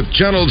Center with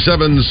Channel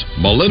 7's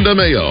Melinda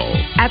Mayo.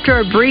 After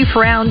a brief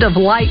round of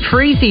light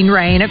freezing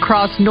rain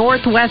across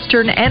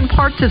northwestern and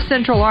parts of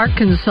central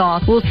Arkansas,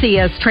 we'll see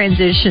us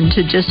transition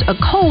to just a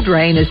cold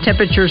rain as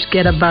temperatures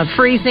get above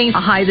freezing. A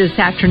high this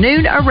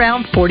afternoon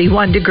around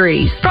 41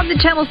 degrees. From the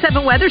Channel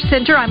 7 Weather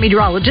Center, I'm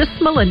meteorologist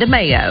Melinda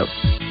Mayo.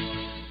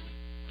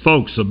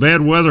 Folks, the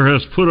bad weather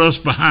has put us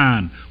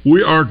behind.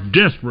 We are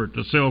desperate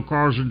to sell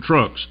cars and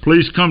trucks.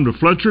 Please come to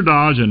Fletcher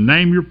Dodge and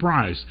name your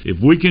price.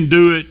 If we can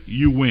do it,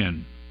 you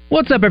win.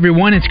 What's up,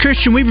 everyone? It's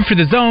Christian Weaver for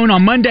The Zone.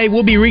 On Monday,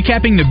 we'll be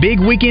recapping the big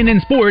weekend in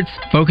sports,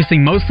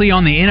 focusing mostly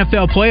on the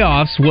NFL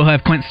playoffs. We'll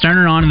have Clint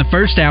Sterner on in the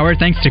first hour,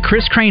 thanks to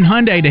Chris Crane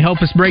Hyundai to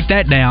help us break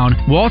that down.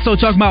 We'll also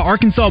talk about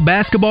Arkansas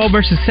basketball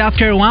versus South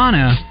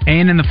Carolina.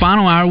 And in the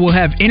final hour, we'll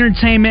have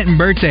entertainment and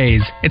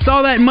birthdays. It's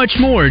all that and much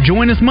more.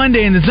 Join us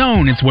Monday in The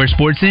Zone. It's where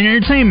sports and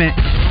entertainment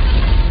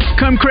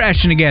come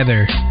crashing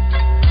together.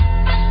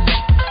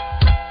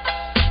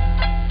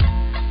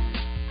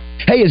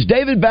 Hey, it's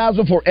David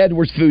Basil for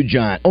Edwards Food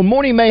Giant. On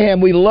Morning Mayhem,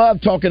 we love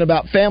talking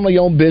about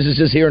family-owned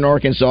businesses here in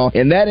Arkansas,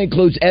 and that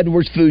includes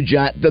Edwards Food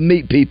Giant, the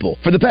meat people.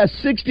 For the past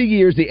 60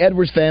 years, the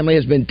Edwards family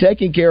has been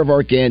taking care of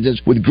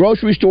Arkansans with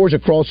grocery stores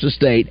across the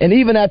state, and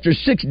even after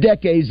 6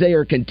 decades, they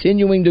are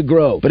continuing to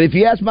grow. But if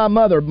you ask my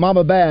mother,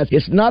 Mama Bass,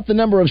 it's not the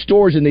number of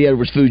stores in the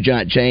Edwards Food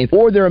Giant chain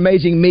or their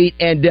amazing meat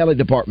and deli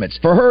departments.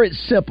 For her, it's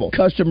simple,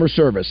 customer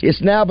service.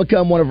 It's now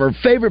become one of her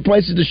favorite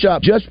places to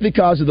shop just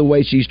because of the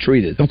way she's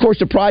treated. Of course,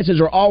 the prices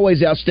are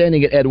always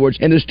outstanding at Edwards,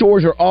 and the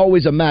stores are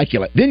always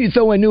immaculate. Then you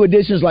throw in new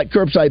additions like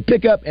curbside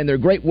pickup and their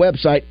great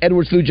website,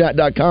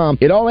 edwardsfoodgiant.com.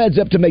 It all adds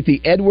up to make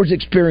the Edwards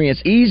experience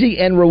easy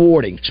and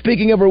rewarding.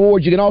 Speaking of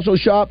rewards, you can also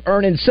shop,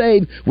 earn, and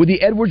save with the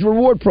Edwards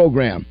Reward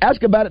Program.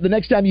 Ask about it the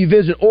next time you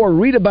visit or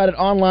read about it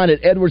online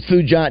at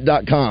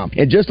edwardsfoodgiant.com.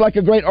 And just like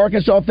a great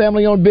Arkansas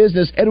family-owned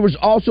business, Edwards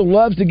also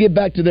loves to give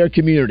back to their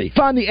community.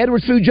 Find the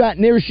Edwards Food Giant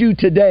nearest you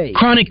today.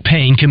 Chronic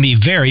pain can be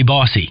very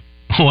bossy.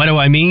 What do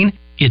I mean?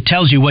 It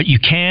tells you what you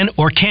can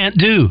or can't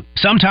do.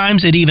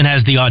 Sometimes it even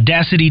has the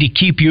audacity to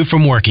keep you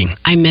from working.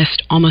 I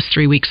missed almost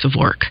 3 weeks of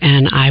work,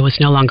 and I was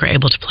no longer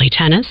able to play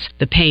tennis.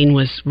 The pain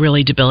was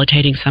really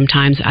debilitating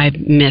sometimes. I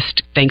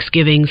missed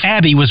Thanksgivings.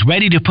 Abby was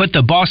ready to put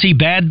the bossy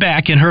bad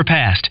back in her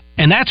past.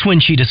 And that's when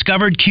she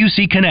discovered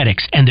QC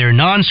Kinetics and their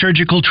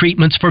non-surgical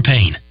treatments for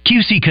pain.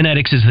 QC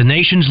Kinetics is the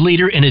nation's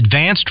leader in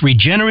advanced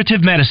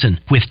regenerative medicine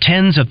with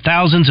tens of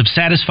thousands of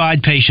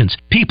satisfied patients,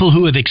 people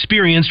who have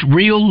experienced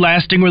real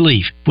lasting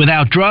relief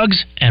without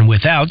drugs and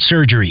without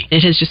surgery.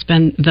 It has just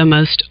been the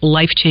most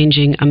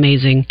life-changing,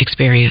 amazing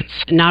experience.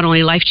 Not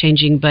only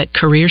life-changing, but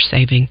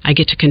career-saving. I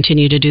get to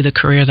continue to do the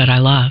career that I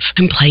love.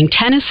 I'm playing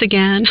tennis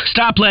again.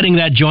 Stop letting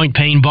that joint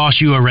pain boss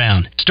you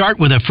around. Start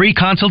with a free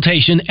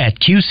consultation at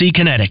QC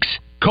Kinetics.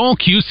 Call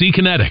QC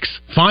Kinetics,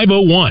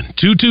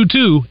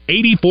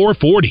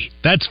 501-222-8440.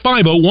 That's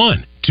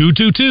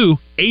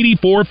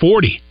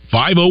 501-222-8440.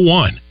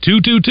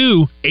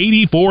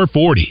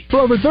 501-222-8440.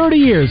 For over 30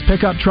 years,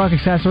 Pickup Truck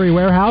Accessory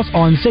Warehouse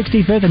on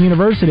 65th and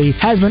University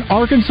has been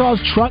Arkansas's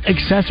truck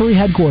accessory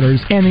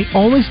headquarters and the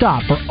only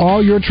stop for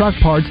all your truck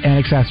parts and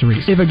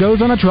accessories. If it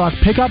goes on a truck,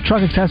 Pickup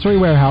Truck Accessory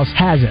Warehouse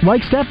has it.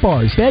 Like step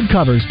bars, bed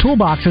covers,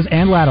 toolboxes,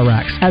 and ladder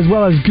racks, as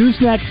well as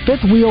gooseneck,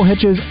 fifth wheel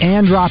hitches,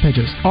 and drop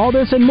hitches. All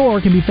this and more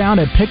can be found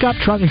at Pickup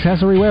Truck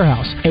Accessory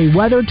Warehouse, a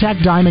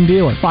WeatherTech Diamond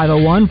dealer.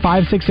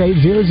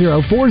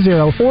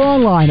 501-568-0040 or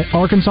online at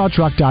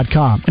arkansastruck.com.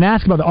 And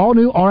ask about the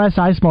all-new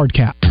RSI Smart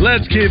Cap.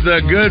 Let's keep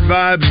the good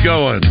vibes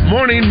going.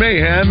 Morning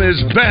Mayhem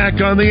is back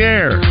on the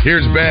air.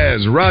 Here's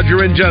Baz,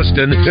 Roger, and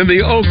Justin in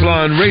the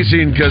Oaklawn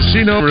Racing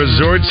Casino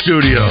Resort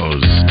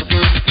Studios.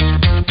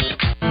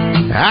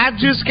 I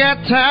just got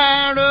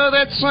tired of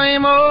that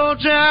same old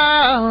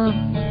job.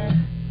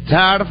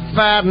 Tired of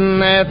fighting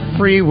that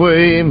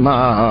freeway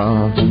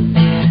mob.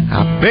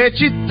 I bet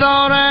you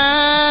thought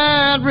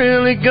I'd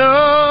really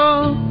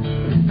go.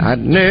 I'd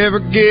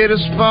never get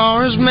as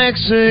far as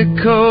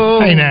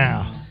Mexico. Hey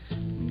now.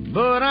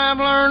 But I've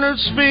learned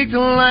to speak the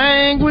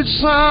language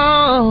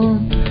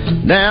song.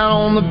 Down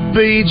on the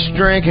beach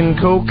drinking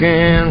coke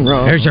and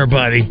rum. There's our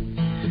buddy.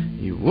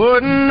 You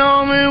wouldn't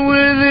know me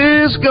with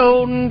this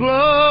golden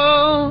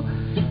glow.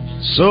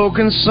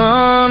 Soaking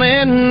sun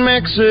in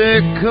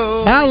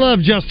Mexico. I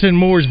love Justin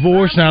Moore's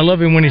voice, and I love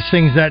him when he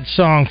sings that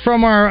song.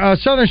 From our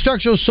Southern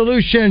Structural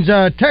Solutions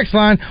text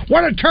line,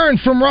 what a turn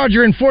from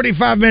Roger in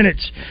 45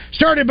 minutes.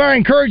 Started by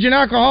encouraging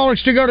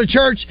alcoholics to go to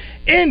church,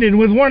 ended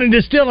with wanting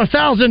to steal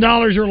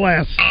 $1,000 or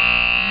less.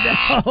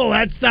 No,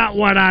 that's not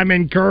what I'm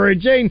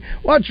encouraging.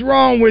 What's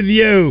wrong with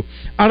you?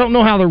 I don't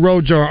know how the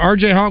roads are.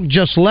 RJ Hawk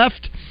just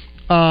left,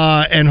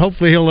 and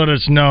hopefully he'll let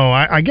us know.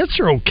 I guess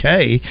they're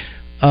okay.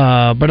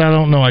 But I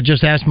don't know. I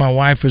just asked my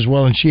wife as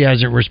well, and she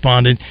hasn't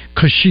responded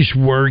because she's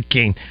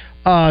working.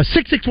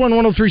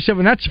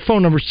 661-1037, that's the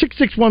phone number.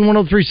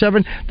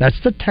 661-1037, that's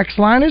the text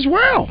line as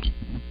well.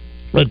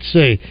 Let's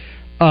see.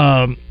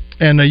 And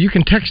you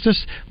can text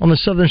us on the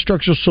Southern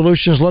Structural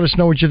Solutions. Let us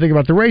know what you think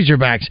about the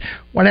Razorbacks.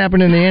 What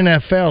happened in the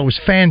NFL? It was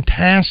a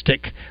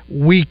fantastic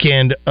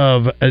weekend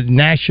of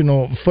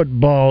National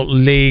Football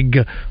League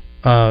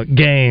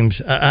games.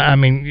 I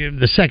mean,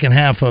 the second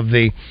half of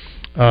the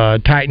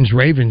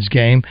Titans-Ravens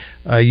game,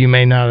 you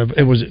may not have...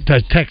 It was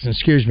Texans,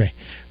 excuse me.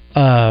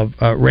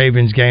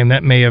 Ravens game.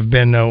 That may have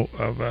been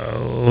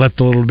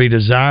left a little to be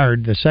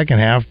desired the second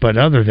half, but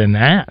other than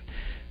that,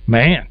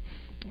 man...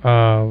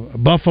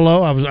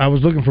 Buffalo. I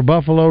was looking for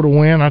Buffalo to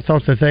win. I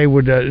thought that they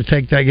would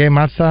take that game.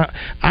 I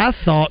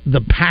thought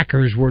the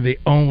Packers were the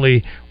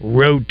only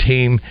road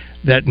team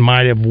that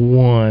might have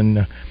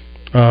won.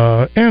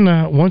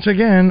 And once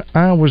again,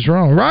 I was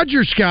wrong.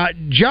 Roger Scott,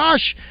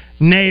 Josh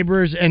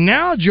Neighbors, and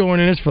now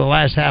joining us for the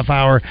last half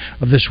hour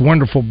of this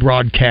wonderful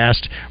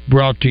broadcast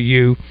brought to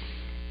you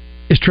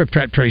is Trip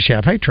Trap Trey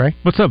Schaff. Hey, Trey.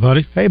 What's up,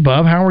 buddy? Hey,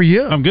 Bub. How are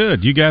you? I'm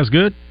good. You guys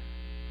good?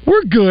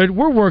 We're good.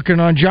 We're working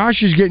on.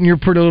 Josh is getting your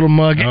pretty little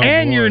mug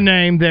and your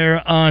name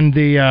there on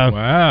the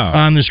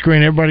on the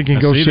screen. Everybody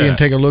can go see and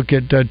take a look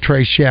at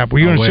Trey Schaff. Were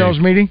you in a sales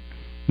meeting?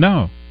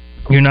 No,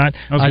 you're not.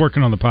 I was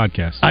working on the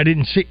podcast. I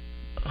didn't see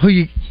who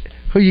you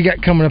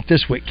got coming up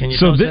this week. Can you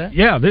tell us that?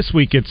 Yeah, this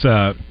week it's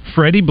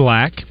Freddie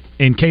Black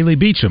and Kaylee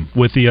Beecham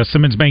with the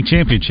Simmons Bank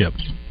Championship.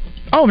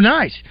 Oh,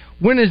 nice.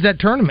 When is that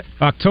tournament?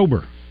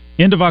 October.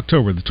 End of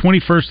October, the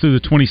 21st through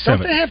the 27th.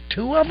 Don't they have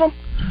two of them?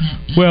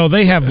 Well,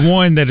 they have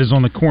one that is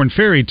on the Corn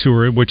Ferry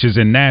Tour, which is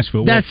in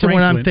Nashville. That's the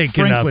one I'm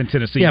thinking Franklin, of.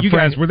 Tennessee. Yeah, you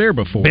guys were there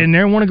before. Been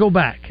there, want to go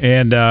back.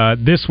 And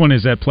this one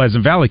is at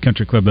Pleasant Valley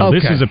Country Club. Though. Okay.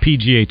 This is a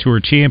PGA Tour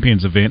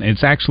Champions event.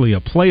 It's actually a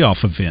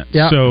playoff event.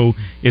 Yep. So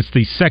it's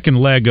the second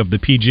leg of the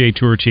PGA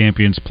Tour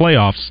Champions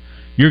playoffs.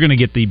 You're going to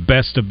get the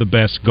best of the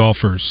best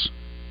golfers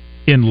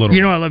in Little Rock.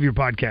 You know I love your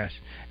podcast.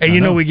 And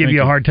you know we give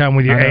you a hard time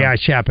with your AI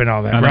chap and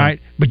all that, right?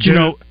 But you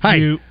know, hey.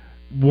 You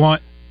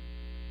want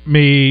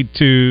me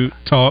to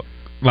talk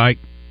like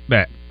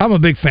that? I'm a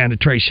big fan of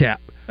Trey Schaff.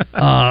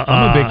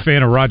 I'm a big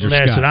fan of Roger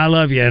Scott. Listen, I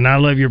love you, and I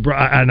love your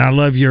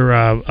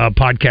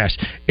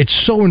podcast.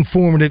 It's so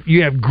informative.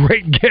 You have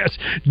great guests,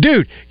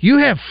 dude. You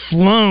have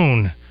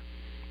flown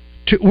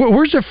to.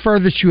 Where's the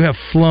furthest you have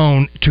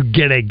flown to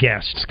get a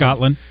guest?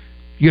 Scotland.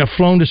 You have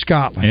flown to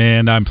Scotland,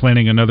 and I'm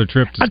planning another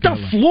trip to Scotland.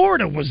 I thought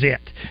Florida was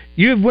it.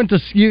 You've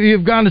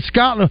gone to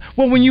Scotland.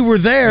 Well, when you were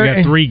there, I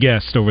got 3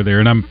 guests over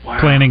there, and I'm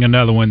planning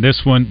another one.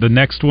 This one, the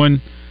next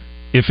one,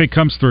 if it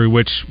comes through,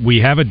 which we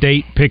have a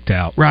date picked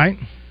out, right?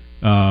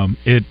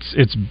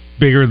 It's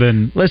bigger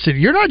than. Listen,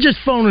 you're not just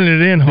phoning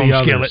it in, Home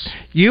Skillet.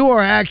 You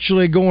are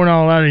actually going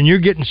all out, and you're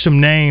getting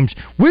some names.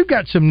 We've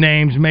got some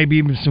names, maybe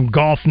even some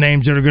golf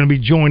names that are going to be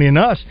joining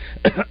us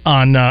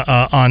on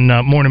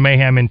Morning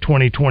Mayhem in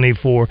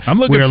 2024. I'm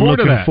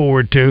looking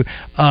forward to.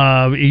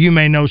 You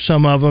may know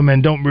some of them,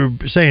 and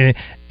don't say it.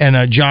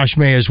 And Josh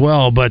may as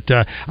well. But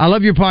I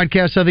love your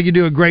podcast. I think you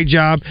do a great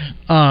job.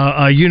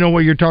 You know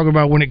what you're talking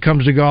about when it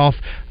comes to golf.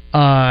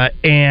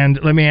 And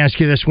let me ask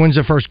you this: when's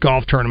the first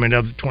golf tournament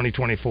of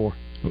 2024?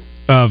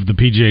 Of the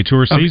PGA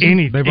Tour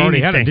season? They've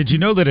already had it. Did you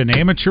know that an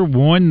amateur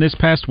won this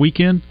past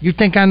weekend? You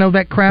think I know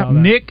that crap?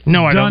 Nick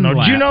No, I don't know.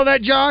 Dunlap. Did you know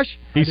that, Josh?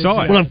 He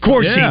saw it. Well, of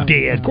course Yeah, he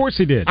did. Of course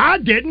he did. I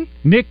didn't.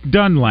 Nick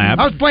Dunlap.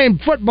 I was playing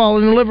football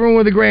in the living room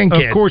with a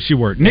grandkid. Of course you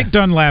were. Nick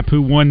Dunlap,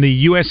 who won the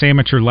U.S.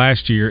 Amateur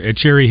last year at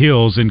Cherry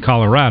Hills in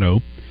Colorado,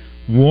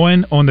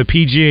 won on the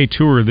PGA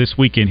Tour this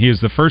weekend. He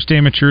is the first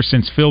amateur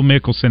since Phil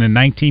Mickelson in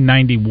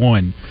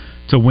 1991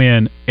 to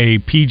win a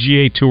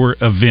PGA Tour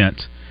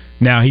event.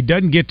 Now, he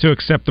doesn't get to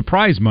accept the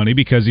prize money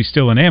because he's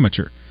still an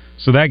amateur.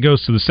 So that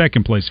goes to the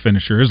second place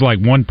finisher. It's like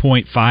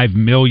 $1.5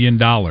 million.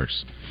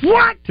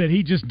 What? That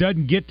he just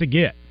doesn't get to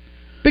get.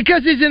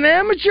 Because he's an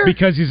amateur?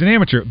 Because he's an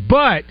amateur.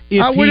 But if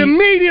I would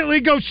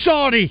immediately go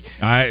Saudi.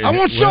 I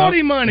want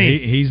Saudi money.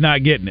 He's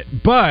not getting it.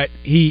 But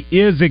he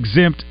is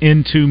exempt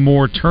into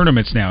more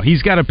tournaments now.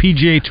 He's got a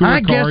PGA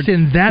Tour card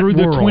through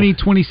the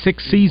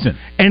 2026 season.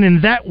 And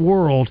in that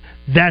world,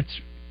 that's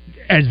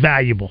as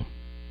valuable.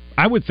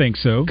 I would think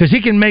so. Because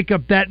he can make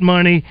up that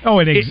money. Oh,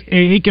 and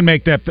he can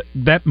make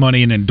that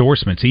money in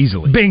endorsements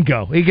easily.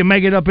 Bingo. He can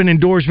make it up in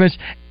endorsements.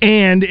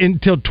 And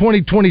until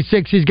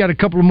 2026, he's got a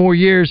couple of more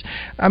years.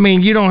 I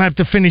mean, you don't have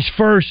to finish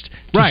first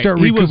to start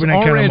recouping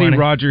that kind of money.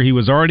 Roger, he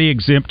was already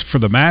exempt for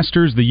the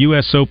Masters, the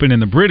U.S. Open,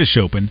 and the British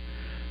Open.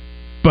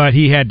 But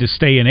he had to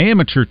stay an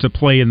amateur to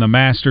play in the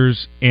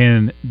Masters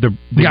and the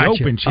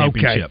Open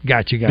Championship. Okay.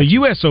 Gotcha. The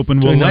U.S.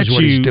 Open will let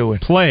you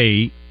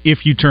play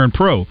if you turn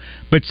pro.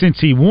 But since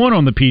he won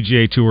on the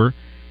PGA Tour,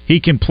 he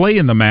can play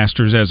in the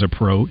Masters as a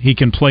pro. He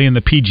can play in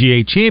the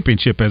PGA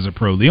Championship as a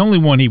pro. The only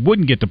one he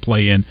wouldn't get to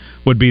play in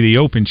would be the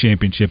Open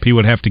Championship. He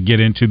would have to get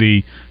into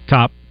the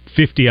top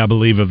 50, I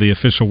believe, of the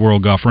official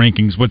World Golf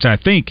Rankings, which I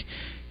think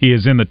he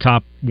is in the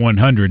top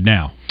 100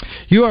 now.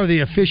 You are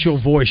the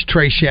official voice,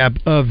 Trey Schapp,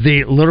 of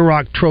the Little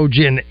Rock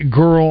Trojan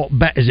girl.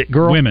 Is it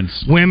girl?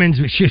 Women's.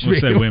 Excuse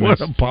me. Say women's.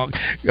 What a punk.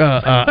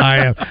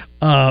 I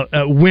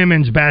am.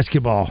 Women's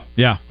basketball.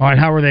 Yeah. All right.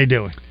 How are they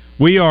doing?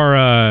 We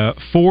are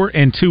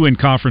 4-2 in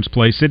conference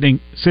play, sitting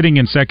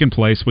in second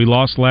place. We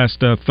lost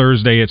last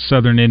Thursday at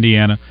Southern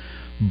Indiana,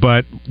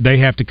 but they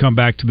have to come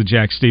back to the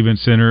Jack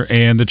Stevens Center,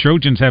 and the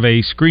Trojans have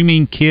a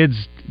Screaming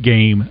Kids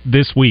game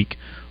this week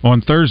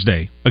on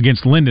Thursday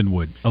against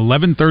Lindenwood,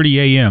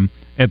 11:30 a.m.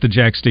 at the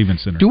Jack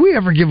Stevens Center. Do we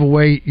ever give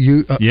away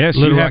Yes,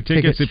 Little you Rock have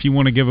tickets if you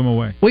want to give them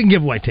away. We can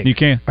give away tickets. You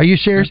can. Are you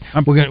serious?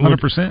 I'm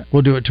 100%.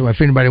 We'll do it too.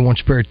 If anybody wants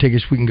spare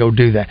tickets, we can go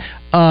do that.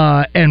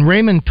 And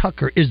Raymond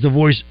Tucker is the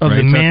voice of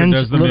the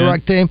men's Little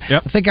Rock team.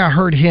 Yep. I think I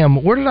heard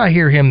him. Where did I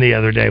hear him the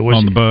other day?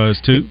 On the Buzz,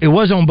 too. It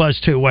was on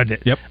Buzz, too, wasn't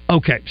it? Yep.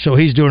 Okay, so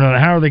he's doing it.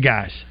 How are the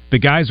guys? The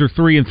guys are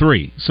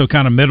 3-3, so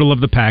kind of middle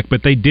of the pack,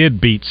 but they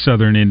did beat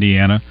Southern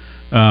Indiana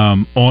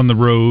on the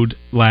road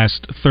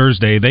last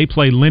Thursday. They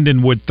play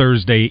Lindenwood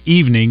Thursday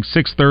evening,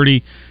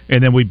 6:30,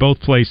 and then we both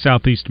play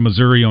Southeast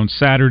Missouri on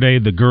Saturday.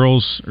 The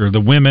girls, or the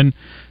women,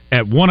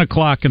 at 1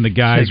 o'clock, and the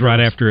guys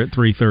right after at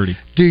 3:30.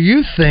 Do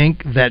you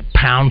think that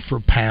pound for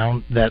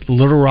pound, that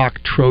Little Rock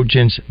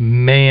Trojans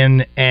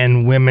men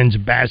and women's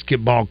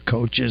basketball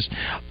coaches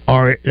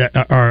are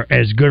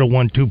as good a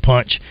 1-2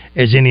 punch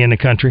as any in the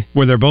country?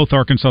 Well, they're both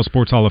Arkansas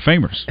Sports Hall of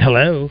Famers.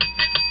 Hello.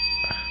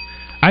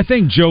 I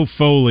think Joe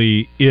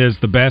Foley is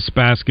the best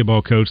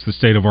basketball coach the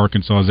state of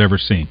Arkansas has ever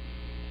seen.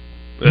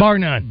 Bar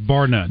none.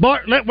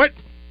 What?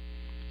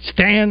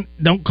 Stan,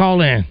 don't call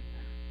in.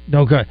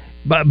 Don't call.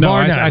 But no,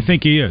 bar none. I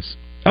think he is.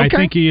 Okay. I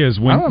think he is.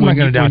 I'm not going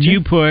to doubt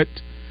you put,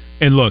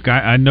 and look,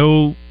 I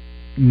know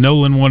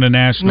Nolan won a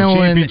national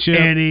championship.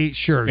 Eddie,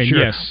 sure.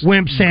 Yes,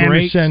 Wimp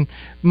Sanderson,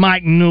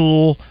 Mike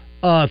Newell,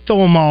 throw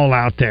them all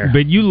out there.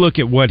 But you look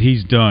at what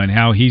he's done,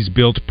 how he's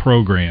built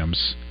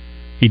programs.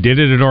 He did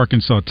it at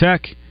Arkansas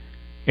Tech,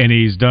 and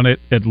he's done it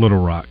at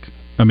Little Rock.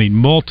 I mean,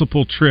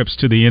 multiple trips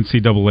to the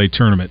NCAA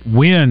tournament,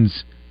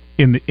 wins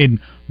in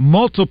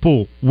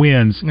multiple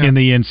wins in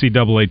the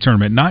NCAA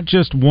tournament. Not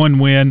just one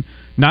win,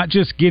 not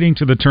just getting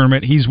to the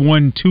tournament. He's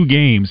won 2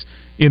 games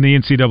in the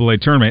NCAA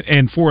tournament,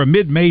 and for a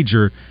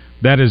mid-major,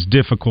 that is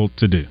difficult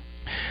to do.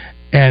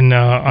 And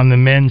on the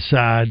men's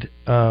side,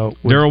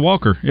 Darrell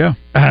Walker, yeah.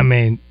 I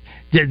mean,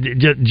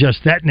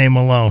 just that name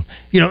alone,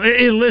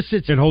 it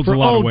elicits. It holds for a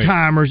lot of weight. Old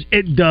timers,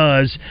 it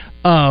does.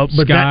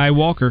 But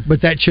Walker,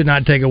 but that should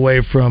not take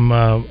away from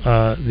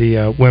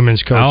the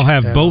women's coach. I'll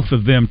have both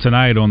of them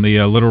tonight on the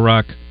Little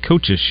Rock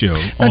Coaches Show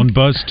on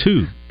Buzz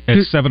 2. at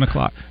 7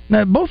 o'clock.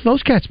 Now, both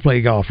those cats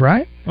play golf,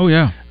 right? Oh,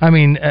 yeah. I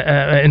mean,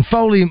 and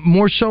Foley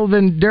more so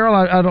than Daryl.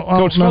 I don't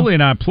Coach know. Foley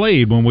and I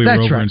played when we were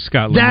over in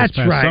Scotland this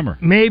past summer.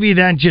 Maybe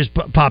that just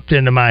popped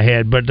into my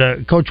head. But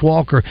Coach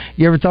Walker,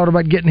 you ever thought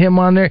about getting him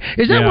on there?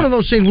 Is that one of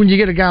those things when you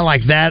get a guy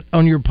like that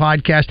on your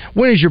podcast?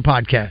 When is your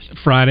podcast?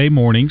 Friday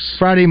mornings.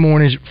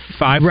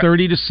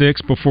 5:30 to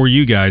 6 before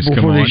you guys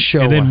come on.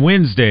 Show and then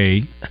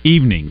Wednesday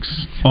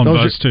evenings on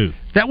Buzz 2.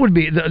 That would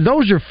be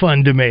those are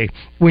fun to me.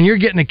 When you're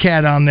getting a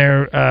cat on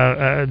there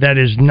that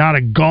is not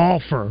a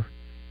golfer,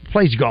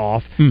 plays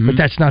golf, but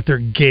that's not their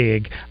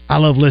gig. I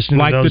love listening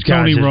to those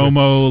guys. Like the Tony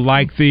Romo,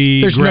 like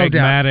the Greg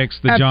Maddox,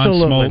 the John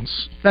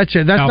Smoltz. That's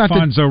it. That's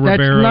Alfonso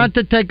Ribeiro. That's not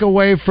to take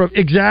away from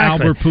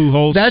Albert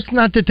Pujols. That's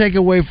not to take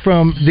away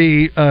from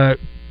the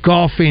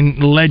golfing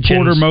legends.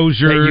 Porter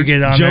Mosier, that you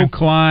get on Joe there.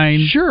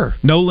 Klein, sure,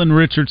 Nolan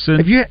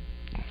Richardson.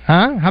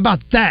 How about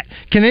that?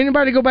 Can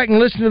anybody go back and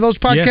listen to those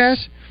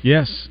podcasts?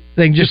 Yes.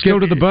 They can just go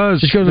to the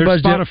Buzz. Just go to the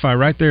Buzz. Spotify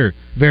right there.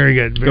 Very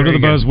good. Go to the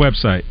Buzz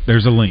website.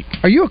 There's a link.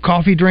 Are you a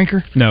coffee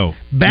drinker? No.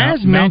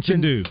 Baz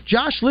mentioned.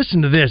 Josh,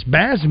 listen to this.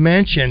 Baz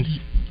mentioned,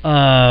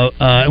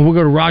 and we'll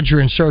go to Roger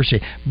and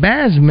Cersei.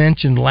 Baz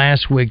mentioned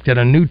last week that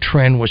a new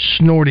trend was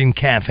snorting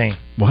caffeine.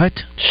 What?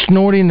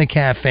 Snorting the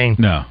caffeine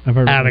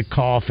out of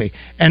coffee.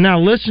 And now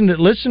listen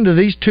to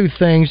these two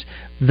things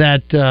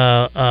that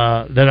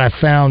I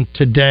found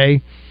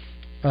today.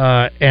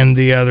 And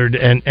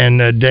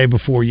the day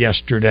before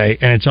yesterday,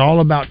 and it's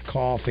all about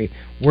coffee.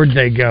 Where'd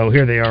they go?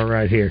 Here they are,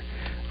 right here.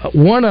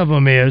 One of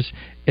them is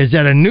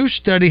that a new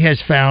study has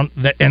found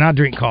that, and I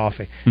drink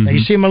coffee. Now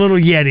you see my little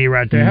Yeti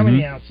right there. How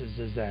many ounces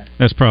is that?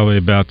 That's probably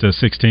about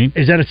 16.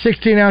 Is that a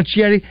 16-ounce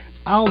Yeti?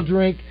 I'll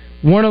drink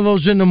one of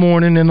those in the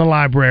morning in the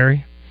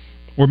library.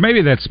 Or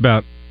maybe that's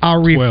about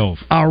 12.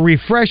 I'll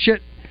refresh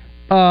it.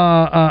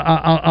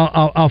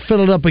 I'll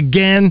fill it up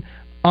again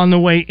on the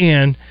way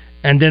in.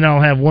 And then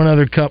I'll have one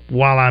other cup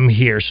while I'm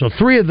here. So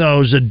 3 of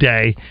those a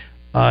day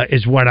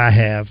is what I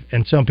have.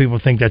 And some people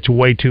think that's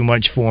way too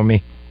much for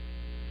me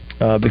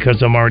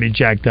because I'm already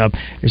jacked up.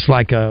 It's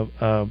like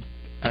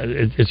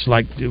it's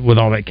like with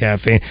all that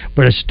caffeine.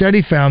 But a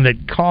study found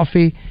that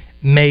coffee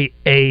may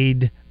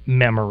aid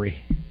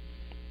memory.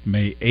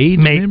 May aid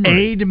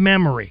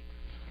memory.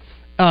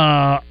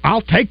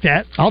 I'll take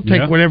that. I'll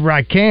take whatever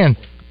I can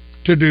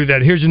to do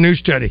that. Here's a new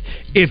study.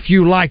 If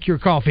you like your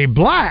coffee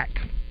black,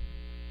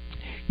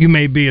 you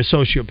may be a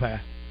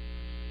sociopath.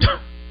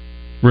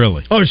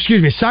 Really? Oh,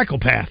 excuse me,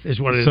 psychopath is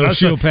what it is.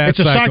 Sociopath, it's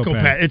a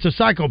psychopath. It's a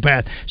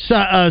psychopath.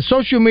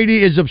 Social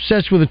media is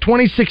obsessed with a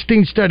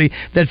 2016 study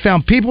that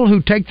found people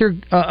who take their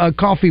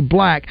coffee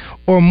black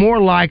are more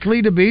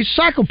likely to be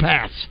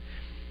psychopaths.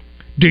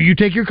 Do you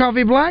take your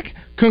coffee black?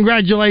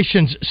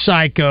 Congratulations,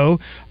 psycho.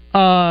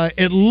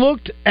 It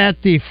looked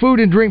at the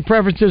food and drink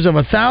preferences of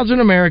 1,000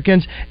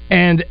 Americans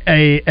and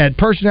at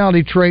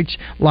personality traits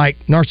like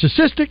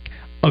narcissistic,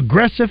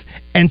 aggressive,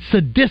 and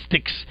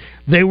sadistics.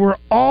 They were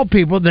all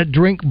people that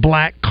drink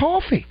black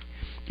coffee.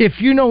 If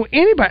you know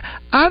anybody,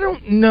 I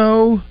don't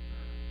know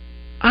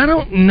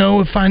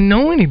if I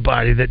know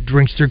anybody that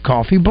drinks their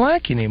coffee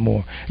black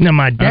anymore. Now,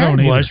 my dad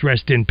was,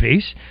 rest in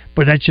peace,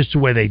 but that's just the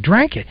way they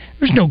drank it.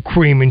 There's no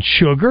cream and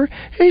sugar.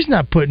 He's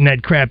not putting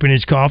that crap in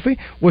his coffee.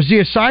 Was he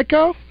a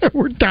psycho? There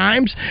were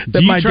times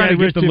that my dad, do you try to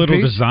get the little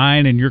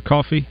design in your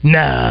coffee?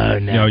 No.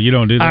 No, you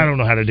don't do that? I don't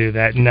know how to do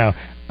that, no.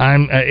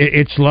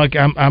 It's luck.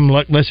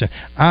 Listen,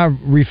 I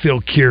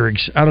refill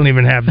Keurigs. I don't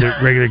even have the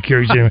regular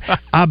Keurigs anymore.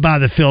 I buy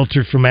the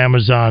filter from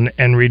Amazon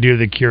and redo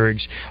the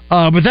Keurigs.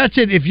 But that's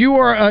it. If you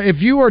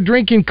are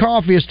drinking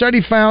coffee, a study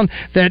found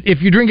that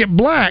if you drink it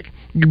black,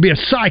 you could be a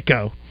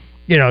psycho.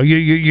 You know,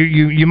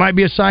 you might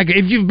be a psycho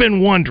if you've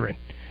been wondering.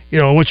 You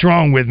know, what's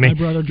wrong with me? My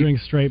brother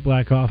drinks straight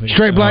black coffee.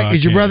 Straight black?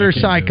 Is your brother a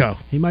psycho?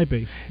 He might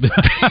be.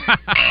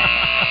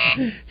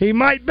 He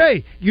might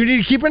be. You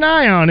need to keep an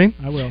eye on him.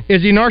 I will.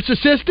 Is he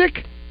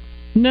narcissistic?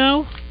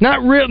 No.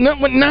 Not real.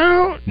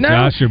 No.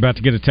 Josh, you're about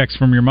to get a text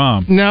from your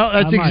mom. No,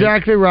 that's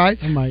exactly right.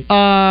 I might.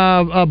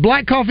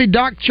 Black coffee,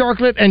 dark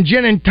chocolate, and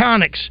gin and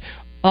tonics.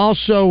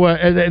 Also,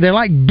 they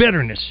like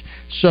bitterness.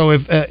 So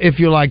if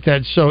you like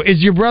that. So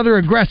is your brother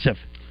aggressive?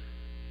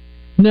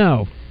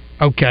 No.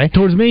 Okay.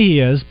 Towards me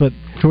he is, but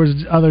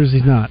towards others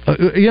he's not.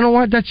 You know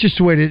what? That's just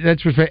the way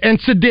that's what's fair.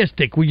 And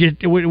sadistic. Would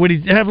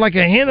he have like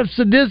a hint of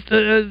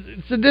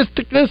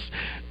sadisticness?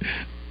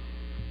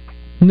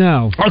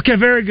 No. Okay,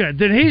 very good.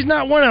 Then he's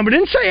not one of them. It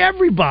didn't say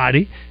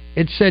everybody.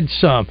 It said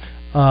some.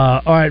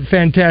 All right,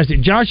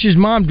 fantastic. Josh's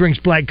mom drinks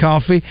black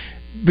coffee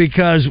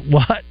because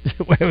what?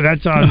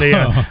 That's on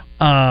the.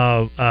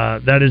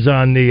 That is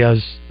on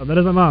the. That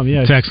is my mom.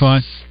 Yeah. Text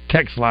line.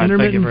 Text line.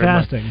 Intermittent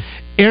fasting.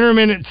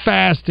 Intermittent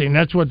fasting.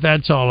 That's what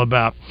that's all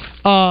about.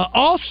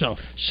 Also,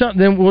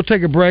 then we'll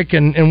take a break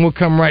and we'll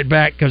come right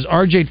back because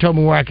RJ told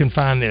me where I can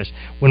find this.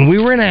 When we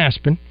were in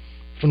Aspen,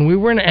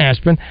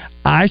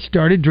 I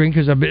started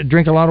drinking, because I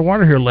drink a lot of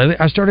water here lately,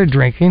 I started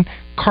drinking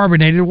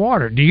carbonated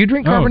water. Do you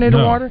drink carbonated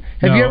water?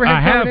 Have you ever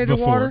had carbonated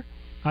water?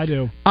 I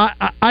do.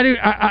 I do.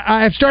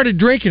 I have started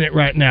drinking it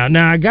right now.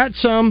 Now, I got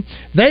some.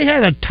 They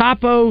had a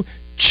Topo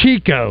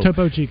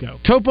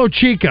Topo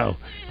Chico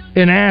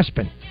in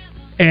Aspen.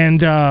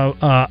 And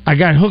I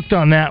got hooked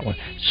on that one.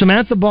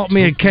 Samantha bought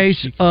me a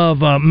case of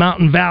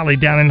Mountain Valley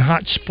down in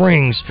Hot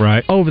Springs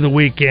over the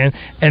weekend.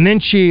 And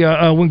then she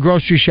went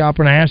grocery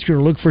shopping. I asked her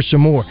to look for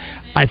some more.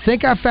 I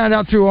think I found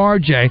out through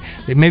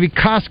RJ that maybe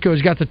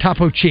Costco's got the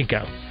Topo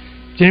Chico.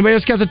 Has anybody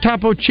else got the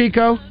Topo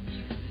Chico?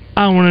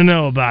 I want to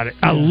know about it.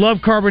 I love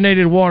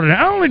carbonated water.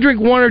 I only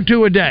drink 1 or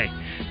 2 a day.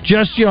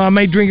 Just, I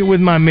may drink it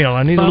with my meal.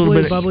 I need a little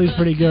bit. Bubbly's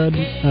pretty good.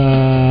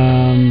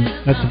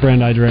 That's the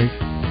brand I drink.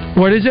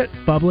 What is it?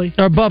 Bubbly.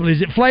 Bubbly.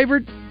 Is it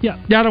flavored? Yeah.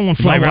 I don't want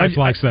flavor. My wife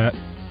likes that.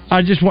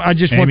 I just want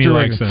Amy the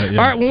likes regular. that, yeah.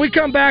 All right, when we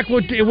come back,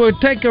 we'll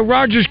take a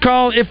Rogers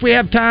call if we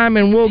have time,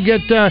 and we'll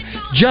get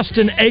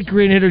Justin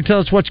Akery in here to tell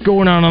us what's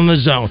going on the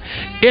zone.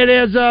 It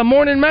is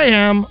Morning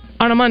Mayhem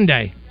on a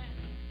Monday.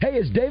 Hey,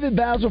 it's David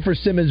Basil for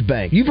Simmons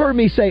Bank. You've heard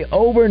me say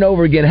over and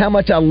over again how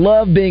much I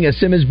love being a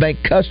Simmons Bank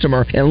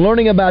customer and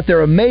learning about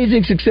their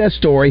amazing success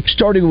story,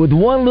 starting with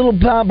one little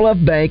Pine Bluff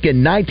bank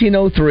in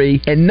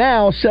 1903 and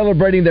now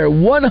celebrating their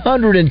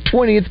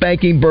 120th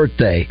banking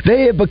birthday.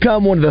 They have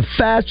become one of the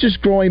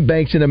fastest growing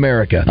banks in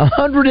America.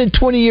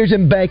 120 years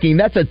in banking,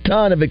 that's a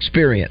ton of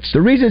experience.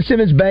 The reason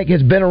Simmons Bank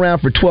has been around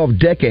for 12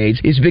 decades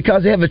is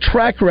because they have a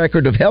track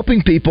record of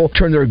helping people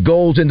turn their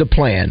goals into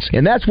plans.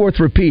 And that's worth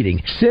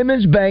repeating.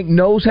 Simmons Bank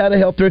knows how to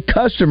help their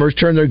customers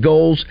turn their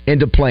goals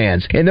into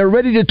plans. And they're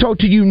ready to talk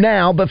to you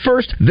now, but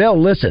first,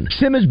 they'll listen.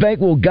 Simmons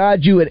Bank will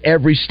guide you at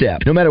every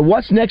step. No matter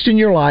what's next in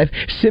your life,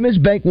 Simmons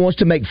Bank wants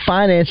to make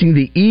financing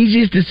the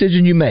easiest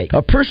decision you make.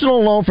 A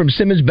personal loan from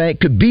Simmons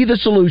Bank could be the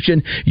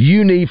solution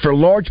you need for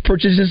large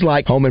purchases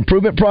like home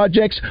improvement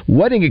projects,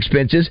 wedding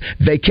expenses,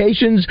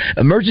 vacations,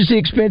 emergency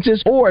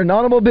expenses, or an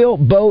automobile,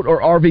 boat,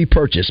 or RV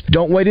purchase.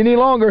 Don't wait any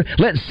longer.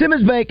 Let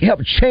Simmons Bank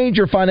help change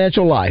your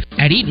financial life.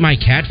 At Eat My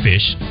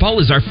Catfish, fall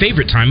is our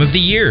favorite time of the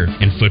year,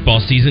 and football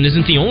season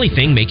isn't the only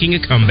thing making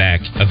a comeback.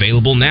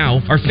 Available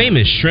now, our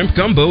famous shrimp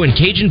gumbo and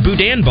Cajun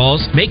boudin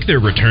balls make their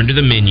return to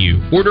the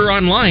menu. Order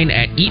online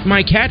at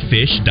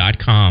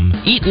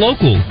eatmycatfish.com. Eat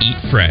local, eat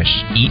fresh,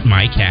 Eat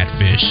My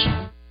Catfish.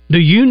 Do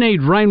you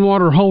need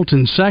Rainwater Holt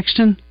in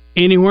Sexton?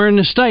 Anywhere in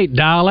the state,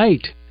 dial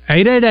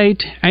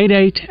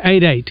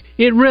 888-8888.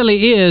 It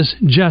really is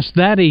just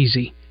that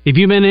easy. If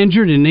you've been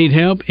injured and need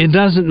help, it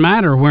doesn't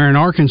matter where in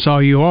Arkansas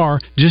you are.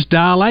 Just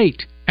dial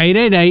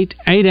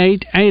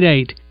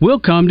 888-8888. We'll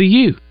come to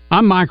you.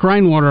 I'm Mike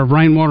Rainwater of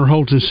Rainwater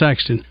Holt and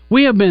Sexton.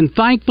 We have been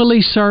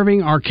thankfully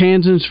serving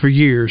Arkansans for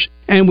years,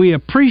 and we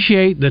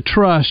appreciate the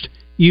trust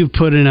you've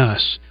put in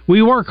us.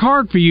 We work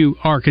hard for you,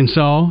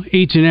 Arkansas,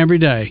 each and every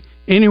day.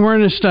 Anywhere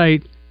in the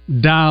state,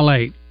 dial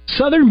 8.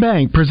 Southern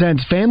Bank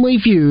presents Family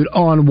Feud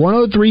on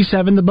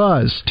 103.7 The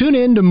Buzz. Tune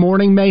in to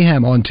Morning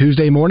Mayhem on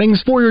Tuesday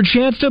mornings for your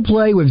chance to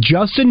play with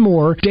Justin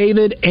Moore,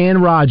 David,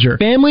 and Roger.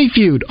 Family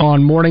Feud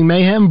on Morning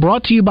Mayhem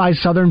brought to you by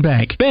Southern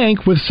Bank.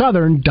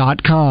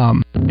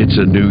 Bankwithsouthern.com. It's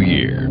a new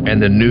year,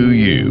 and the new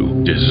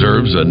you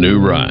deserves a new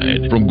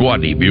ride. From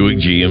Gwatney Buick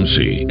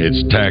GMC,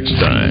 it's tax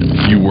time.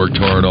 You worked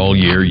hard all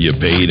year, you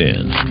paid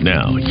in.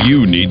 Now,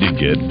 you need to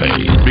get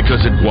paid.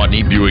 Because at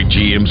Gwatney Buick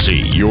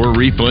GMC, your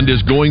refund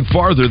is going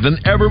farther than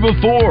ever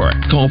before.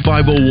 Call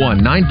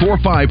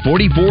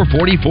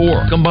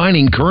 501-945-4444.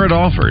 Combining current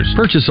offers,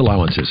 purchase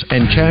allowances,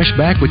 and cash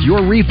back with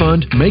your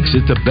refund makes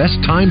it the best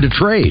time to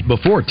trade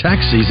before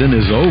tax season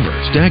is over.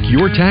 Stack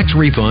your tax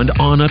refund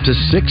on up to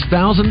 $6,000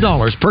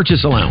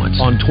 purchase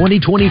allowance on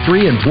 2023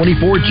 and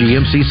 24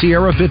 GMC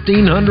Sierra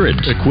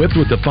 1500s. Equipped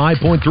with the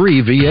 5.3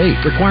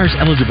 V8. Requires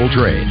eligible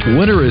trade.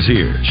 Winter is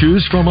here.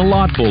 Choose from a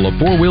lot full of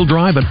four-wheel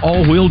drive and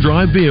all-wheel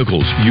drive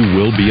vehicles. You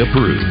will be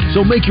approved.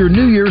 So make your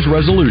New Year's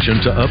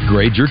resolution to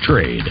upgrade your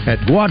trade at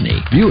Gwatney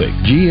Buick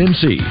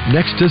GMC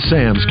next to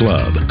Sam's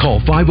Club.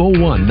 Call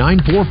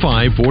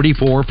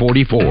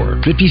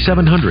 501-945-4444.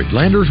 5700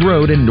 Landers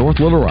Road in North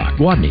Little Rock.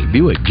 Gwatney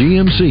Buick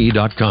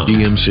GMC.com.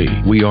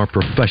 GMC, we are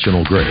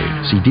professional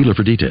grade. See dealer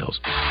for details.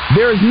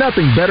 There is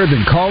nothing better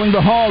than calling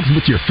the Hogs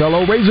with your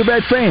fellow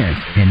Razorback fans.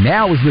 And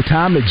now is the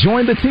time to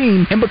join the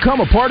team and become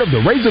a part of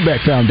the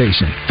Razorback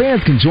Foundation.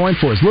 Fans can join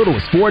for as little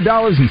as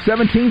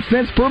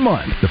 $4.17 per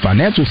month. The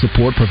financial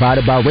support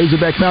provided by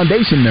Razorback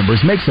Foundation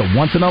members makes a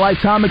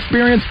once-in-a-lifetime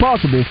experience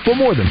possible for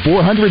more than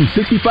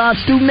 465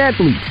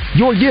 student-athletes.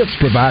 Your gifts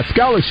provide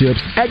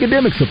scholarships,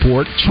 academic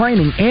support,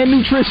 training, and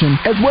nutrition,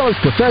 as well as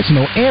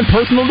professional and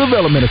personal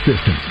development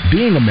assistance.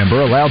 Being a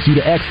member allows you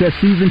to access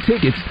season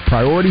tickets,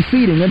 priority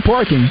seating and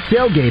parking,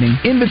 tailgating,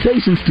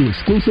 invitations to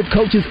exclusive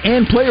coaches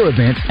and player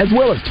events, as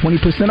well as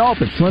 20%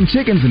 off at Slim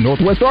Chickens in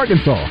Northwest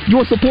Arkansas.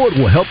 Your support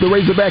will help the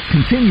Razorbacks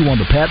continue on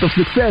the path of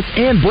success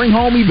and bring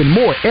home even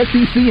more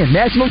SEC and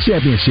national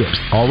championships.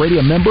 Already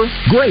a member?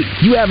 Great!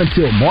 You have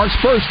until March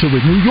 1st to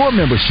renew your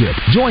membership.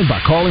 Join by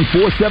calling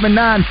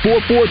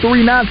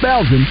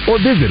 479-443-9000 or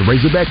visit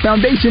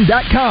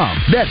RazorbackFoundation.com.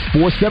 That's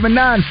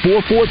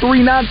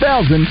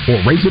 479-443-9000 or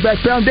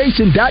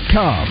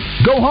RazorbackFoundation.com.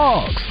 Go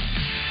Hogs!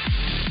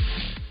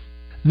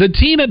 The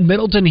team at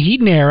Middleton Heat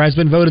and Air has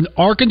been voted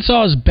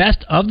Arkansas's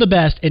best of the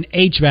best in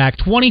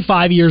HVAC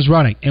 25 years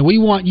running, and we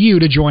want you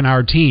to join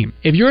our team.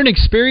 If you're an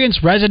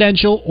experienced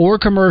residential or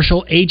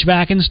commercial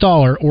HVAC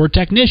installer or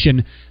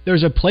technician,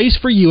 there's a place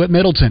for you at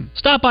Middleton.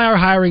 Stop by our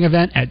hiring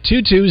event at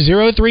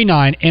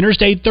 22039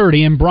 Interstate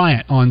 30 in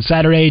Bryant on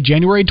Saturday,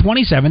 January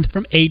 27th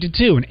from 8 to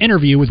 2 and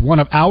interview with one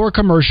of our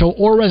commercial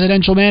or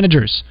residential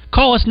managers.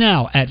 Call us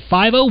now at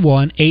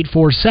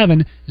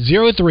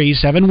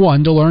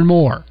 501-847-0371 to learn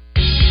more.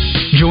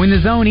 Join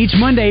the Zone each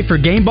Monday for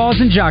Game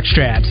Balls and Jock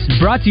Straps.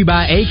 Brought to you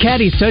by A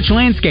Caddy's Touch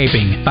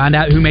Landscaping. Find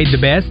out who made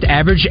the best,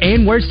 average,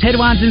 and worst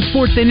headlines in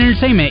sports and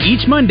entertainment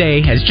each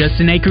Monday as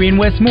Justin Akery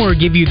and Wes Moore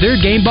give you their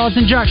Game Balls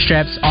and Jock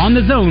Straps on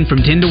the Zone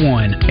from 10 to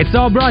 1. It's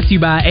all brought to you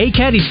by A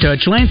Caddy's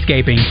Touch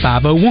Landscaping,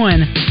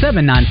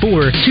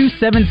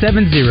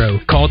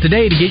 501-794-2770. Call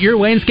today to get your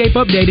landscape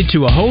updated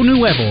to a whole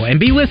new level and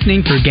be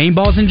listening for Game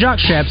Balls and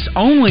Jock Straps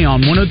only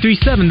on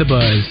 103.7 The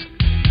Buzz.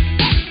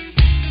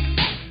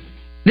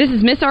 This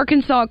is Miss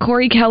Arkansas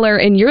Corey Keller,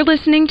 and you're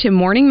listening to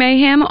Morning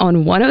Mayhem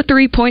on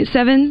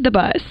 103.7 The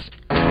Buzz.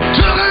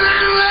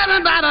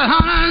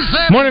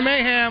 Morning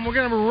Mayhem. We're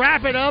going to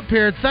wrap it up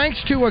here.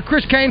 Thanks to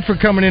Chris Kane for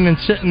coming in and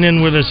sitting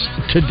in with us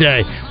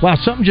today. Wow,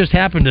 something just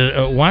happened.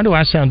 Why do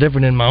I sound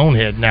different in my own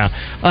head now?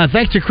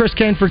 Thanks to Chris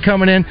Kane for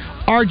coming in.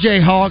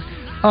 R.J. Hawk.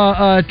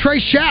 Trey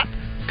Schapp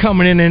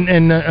coming in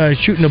and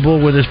shooting the bull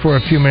with us for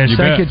a few minutes.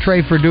 Thank you,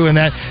 Trey, for doing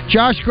that.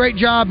 Josh, great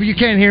job. You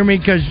can't hear me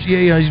because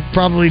he's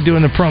probably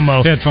doing the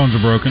promo. Headphones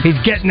are broken. He's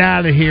getting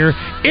out of here.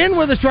 In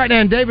with us right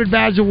now, and David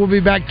Basil will be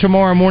back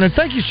tomorrow morning.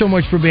 Thank you so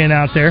much for being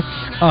out there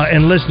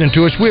and listening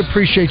to us. We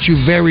appreciate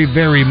you very,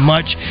 very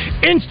much.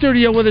 In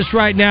studio with us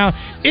right now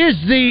is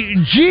the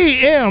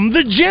GM,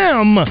 the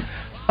gem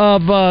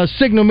of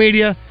Signal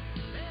Media,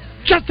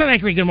 Justin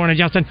Akery. Good morning,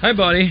 Justin. Hey,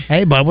 buddy.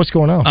 Hey, bud. What's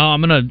going on?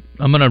 I'm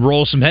gonna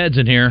roll some heads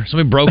in here.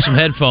 Somebody broke some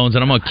headphones,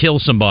 and I'm gonna kill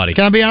somebody.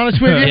 Can I be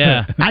honest with you?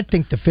 Yeah. I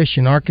think the Fish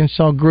in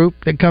Arkansas group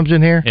that comes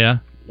in here. Yeah.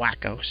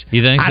 Wackos.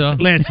 You think so?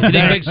 Listen, you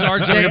think Big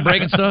Sarge's over here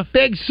breaking stuff?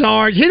 Big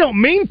Sarge. He don't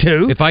mean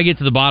to. If I get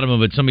to the bottom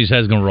of it, somebody's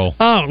head's going to roll.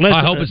 Oh, listen.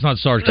 I hope it's not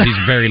Sarge because he's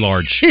very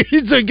large.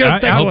 He's a good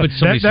thing. I hope it's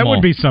somebody small. That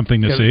would be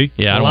something to see.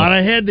 Yeah, a lot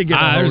of head to get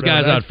There's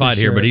guys I'd fight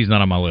here, but he's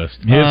not on my list.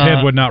 His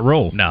head would not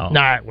roll. No.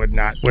 No, it would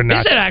not. His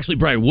head actually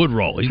probably would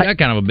roll. He's got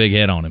kind of a big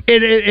head on him.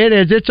 It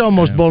is. It's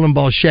almost bowling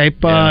ball shape.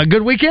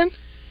 Good weekend?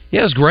 Yeah,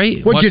 it was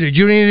great. What did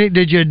you do?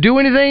 Did you do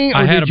anything? Or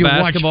I had did you a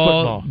basketball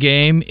watch football?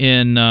 game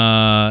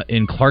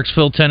in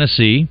Clarksville,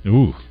 Tennessee.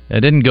 Ooh,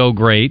 it didn't go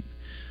great,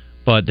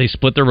 but they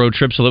split their road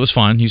trip, so that was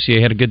fun.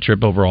 UCA had a good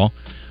trip overall.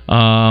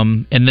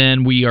 And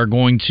then we are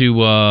going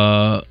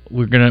to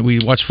we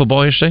watched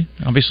football yesterday,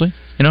 obviously.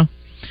 Yeah.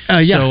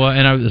 So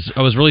and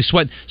I was really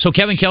sweating. So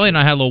Kevin Kelly and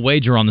I had a little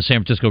wager on the San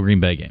Francisco Green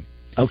Bay game.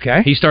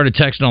 Okay. He started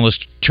texting all this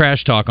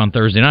trash talk on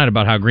Thursday night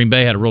about how Green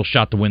Bay had a real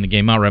shot to win the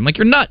game outright. I'm like,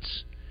 you're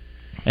nuts.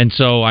 And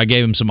so I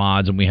gave him some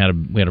odds, and we had a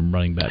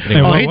running bet.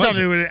 Anyway, he thought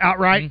it was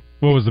outright.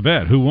 What was the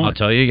bet? Who won? I'll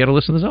tell you. You got to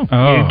listen to the Zone.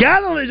 Oh. You got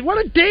to listen. What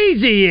a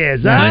tease he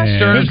is. Clint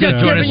Stern's going to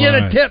join us. Giving you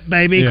the tip,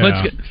 baby.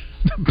 Yeah.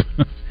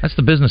 That's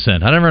the business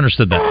end. I never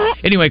understood that.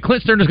 Anyway,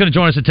 Clint Stern is going to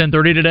join us at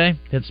 10:30 today.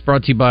 It's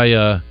brought to you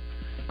by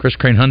Chris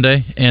Crane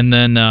Hyundai, and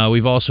then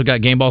we've also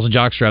got Game Balls and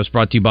Jock Straps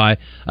brought to you by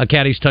A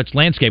Caddy's Touch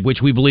Landscape,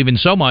 which we believe in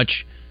so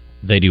much.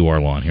 They do our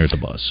lawn here at the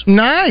Buzz.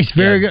 Nice,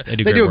 very good.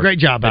 They do a great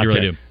job out there. They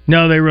really do.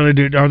 No, they really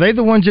do. Are they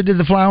the ones that did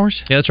the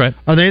flowers? Yeah, that's right.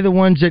 Are they the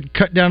ones that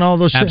cut down all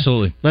those?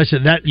 Absolutely.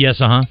 Listen, that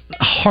yes,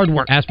 hard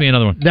work. Ask me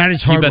another one. That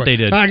is hard work. You bet they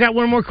did. I got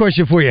one more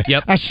question for you.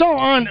 Yep. I saw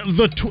on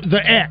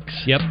the X.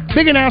 Yep.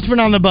 Big announcement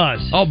on the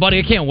Buzz. Oh, buddy,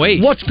 I can't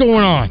wait. What's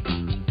going on?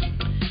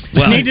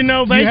 Well, need to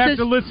know basis? You have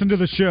to listen to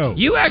the show.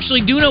 You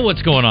actually do know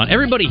what's going on.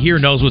 Everybody here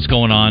knows what's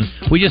going on.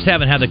 We just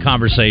haven't had the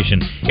conversation.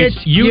 It's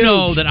you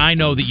know that I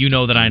know that you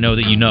know that I know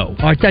that you know.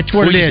 All right, that's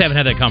what we it is. We just haven't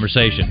had that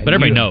conversation. But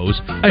everybody knows.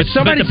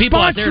 Somebody's the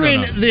people out there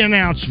don't sponsoring the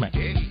announcement.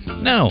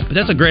 No, but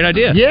that's a great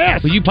idea.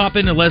 Yes. Will you pop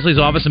into Leslie's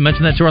office and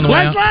mention that to her on the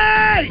way out?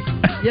 Leslie!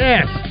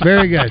 Yes.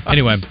 Very good.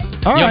 Anyway,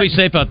 all y'all right. be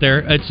safe out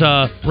there. It's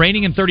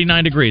raining and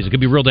 39 degrees. It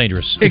could be real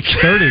dangerous. It's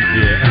 30.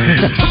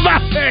 Yeah.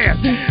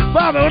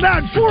 Bob, now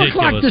at 4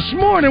 o'clock this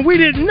morning, we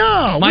didn't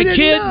know. My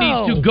kid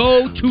needs to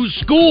go to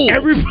school.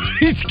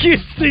 Everybody's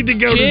kids need to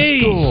go to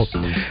school.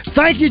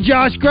 Thank you,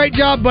 Josh. Great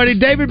job, buddy.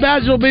 David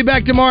Basil will be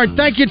back tomorrow.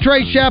 Thank you,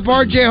 Trey Schapp,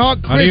 R.J. Hawk,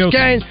 Chris Adios.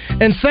 Kane.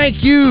 And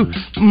thank you,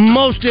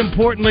 most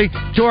importantly,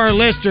 to our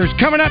listeners.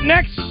 Coming up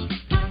next,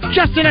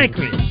 Justin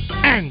Akery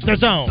and The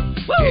Zone.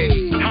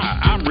 Hi,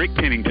 I'm Rick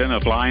Pennington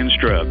of Lions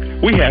Drug.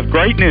 We have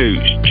great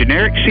news.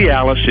 Generic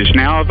Cialis is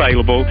now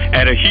available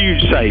at a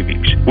huge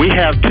savings. We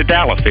have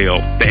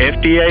Tadalafil, the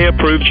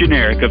FDA-approved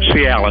generic of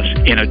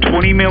Cialis, in a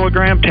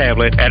 20-milligram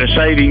tablet at a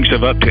savings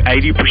of up to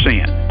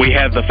 80%. We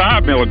have the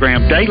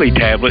 5-milligram daily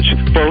tablets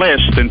for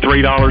less than $3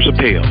 a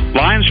pill.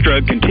 Lions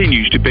Drug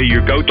continues to be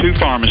your go-to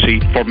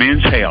pharmacy for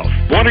men's health.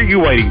 What are you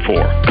waiting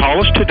for?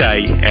 Call us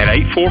today at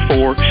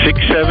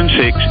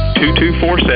 844-676-2247.